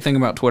 That's the great thing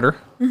about Twitter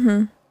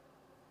and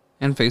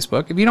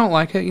Facebook. If you don't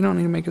like it, you don't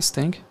need to make a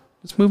stink.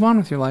 Just move on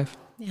with your life.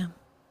 Yeah.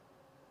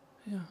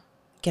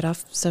 Get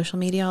off social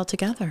media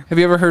altogether. Have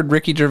you ever heard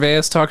Ricky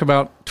Gervais talk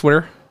about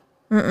Twitter?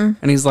 And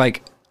he's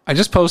like, I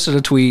just posted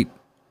a tweet,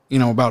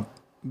 about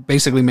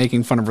basically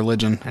making fun of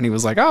religion. And he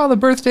was like, oh, the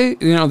birthday,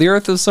 the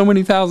earth is so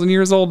many thousand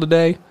years old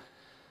today.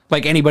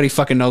 Like anybody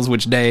fucking knows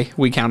which day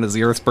we count as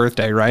the earth's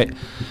birthday, right?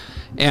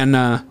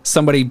 and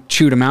somebody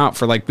chewed him out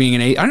for like being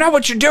an I know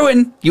what you're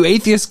doing, you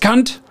atheist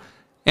cunt.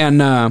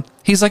 And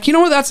he's like, you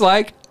know what that's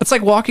like? It's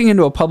like walking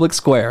into a public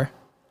square,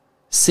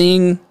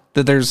 seeing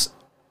that there's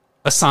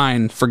a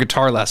sign for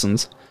guitar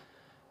lessons.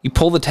 You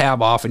pull the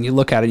tab off and you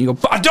look at it and you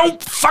go, I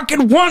don't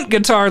fucking want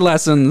guitar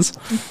lessons.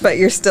 But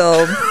you're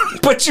still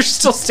But you're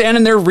still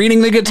standing there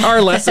reading the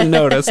guitar lesson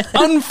notice.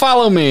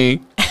 Unfollow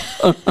me.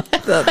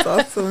 that's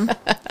awesome.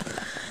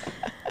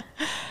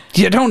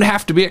 You don't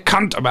have to be a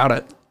cunt about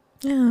it.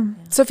 Yeah.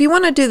 So if you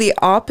want to do the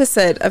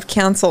opposite of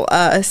cancel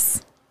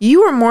us,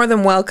 you are more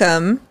than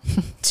welcome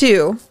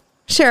to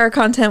share our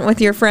content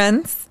with your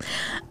friends.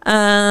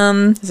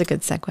 It's a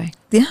good segue.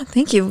 Yeah,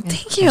 thank you.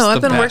 Thank you. That's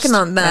I've the been working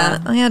best. on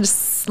that. I had to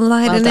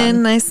slide Well it in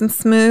done. nice and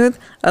smooth.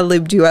 I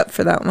lubed you up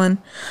for that one.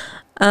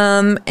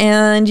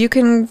 And you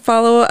can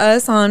follow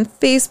us on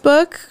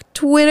Facebook,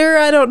 Twitter.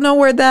 I don't know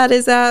where that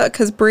is at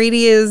because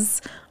Brady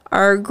is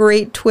our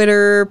great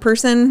Twitter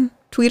person.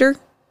 Twit?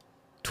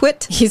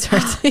 He's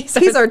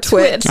our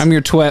twit. I'm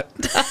your twit.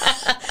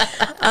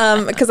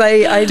 Because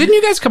I Didn't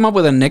you guys come up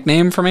with a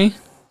nickname for me?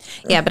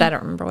 Yeah, but I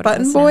don't remember what it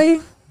Button was. Boy.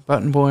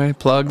 Button boy,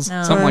 plugs,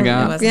 No, something like it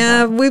that. wasn't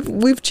Yeah, that.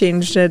 we've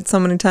changed it so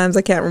many times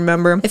I can't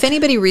remember. If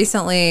anybody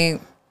recently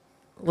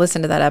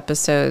listened to that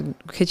episode,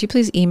 could you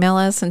please email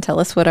us and tell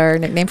us what our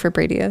nickname for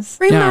Brady is?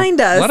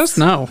 Remind us. let us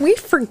know. We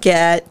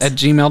forget. At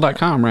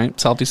gmail.com, right?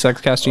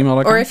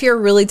 saltysexcast@gmail.com. Or if you're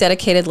a really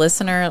dedicated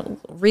listener,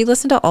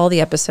 re-listen to all the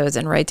episodes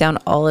and write down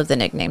all of the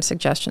nickname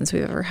suggestions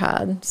we've ever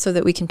had so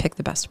that we can pick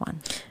the best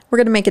one. We're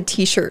gonna make a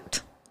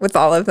T-shirt with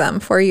all of them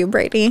for you,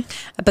 Brady.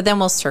 But then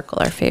we'll circle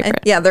our favorite.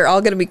 Yeah, they're all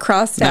gonna be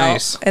crossed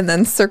Nice. out and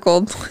then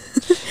circled.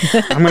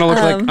 I'm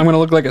gonna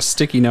look like a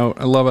sticky note.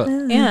 I love it.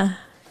 Yeah.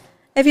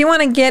 If you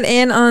want to get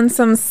in on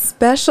some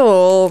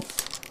special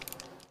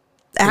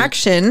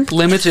action,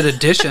 Limited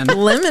edition.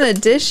 limited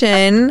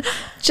edition,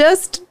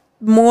 just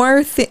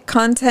more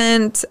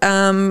content,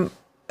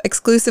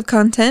 exclusive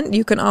content,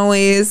 you can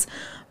always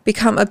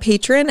become a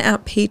patron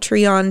at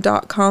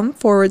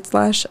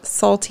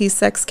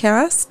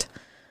patreon.com/saltysexcast.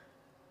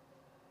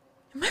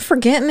 Am I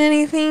forgetting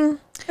anything?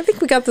 I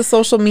think we got the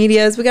social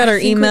medias. We got our I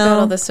think email. we got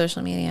all the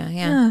social media.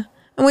 Yeah.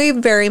 And we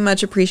very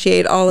much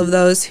appreciate all of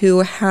those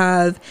who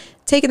have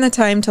taken the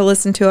time to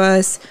listen to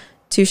us,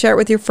 to share it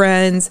with your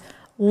friends.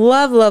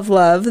 Love, love,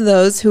 love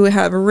those who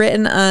have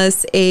written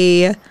us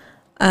a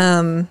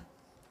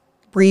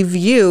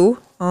review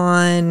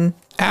on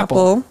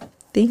Apple.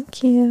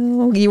 Thank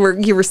you.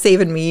 You were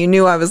saving me. You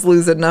knew I was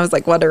losing, and I was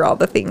like, "What are all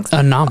the things?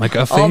 Anomic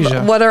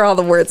aphasia. What are all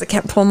the words? I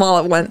can't pull them all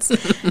at once."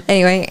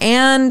 Anyway,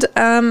 and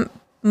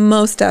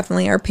most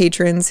definitely our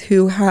patrons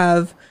who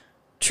have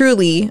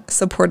truly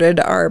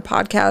supported our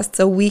podcast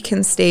so we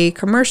can stay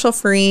commercial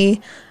free.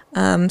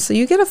 So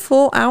you get a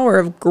full hour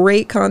of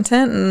great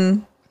content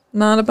and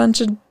not a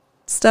bunch of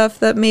stuff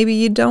that maybe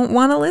you don't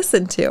want to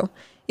listen to.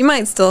 You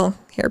might still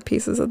hear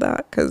pieces of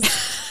that because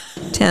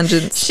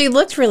tangents. She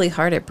looked really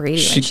hard at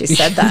Brady when she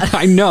said that.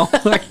 I know.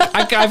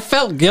 I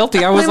felt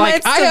guilty. I was We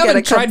like, might I still get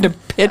haven't a tried to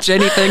pitch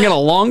anything in a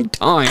long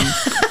time.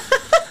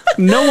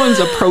 No one's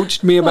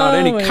approached me about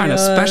any my kind of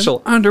God.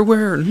 special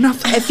underwear or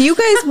nothing. If you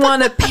guys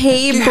want to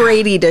pay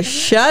Brady to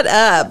shut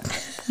up,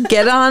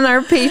 get on our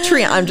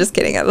Patreon. I'm just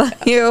kidding. I love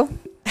you.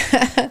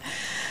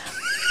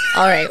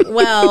 All right.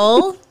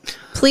 Well,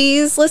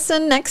 please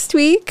listen next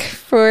week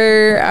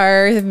for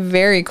our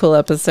very cool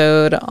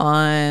episode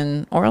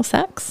on oral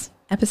sex,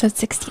 episode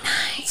 69.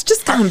 It's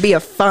just going to be a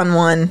fun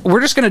one.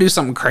 We're just going to do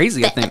something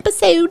crazy, I think.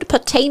 Episode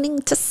pertaining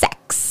to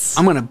sex.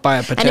 I'm going to buy a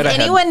And potato if head.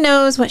 anyone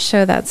knows what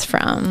show that's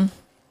from,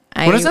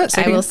 What is that?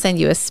 Say it I will again. send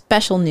you a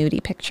special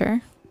nudie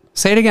picture.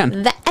 Say it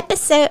again. The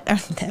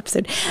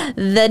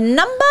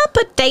number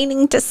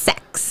pertaining to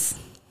sex.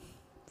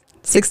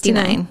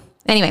 69.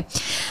 Anyway,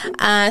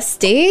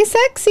 stay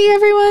sexy,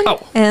 everyone.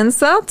 Oh. And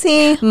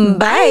salty.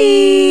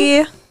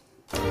 Bye.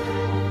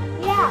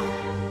 Yeah.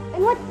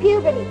 And what's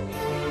puberty?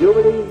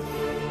 Puberty?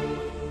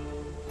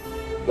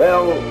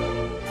 Well,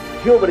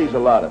 puberty's a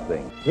lot of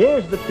things.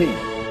 Here's the piece.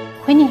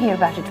 When you hear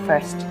about it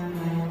first,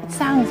 it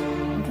sounds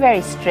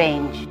very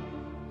strange.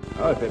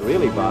 Oh, if it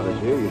really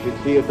bothers you, you should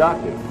see a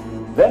doctor.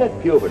 Then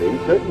at puberty,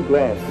 certain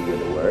glands begin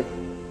to work,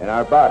 and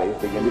our bodies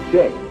begin to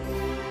change.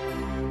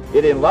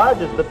 It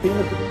enlarges the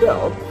penis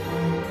itself.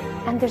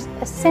 And there's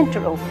a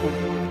center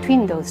opening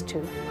between those two,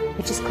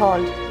 which is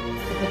called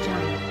the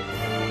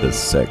vagina. The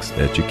sex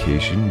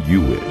education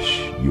you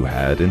wish you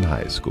had in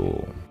high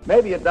school.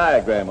 Maybe a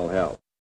diagram will help.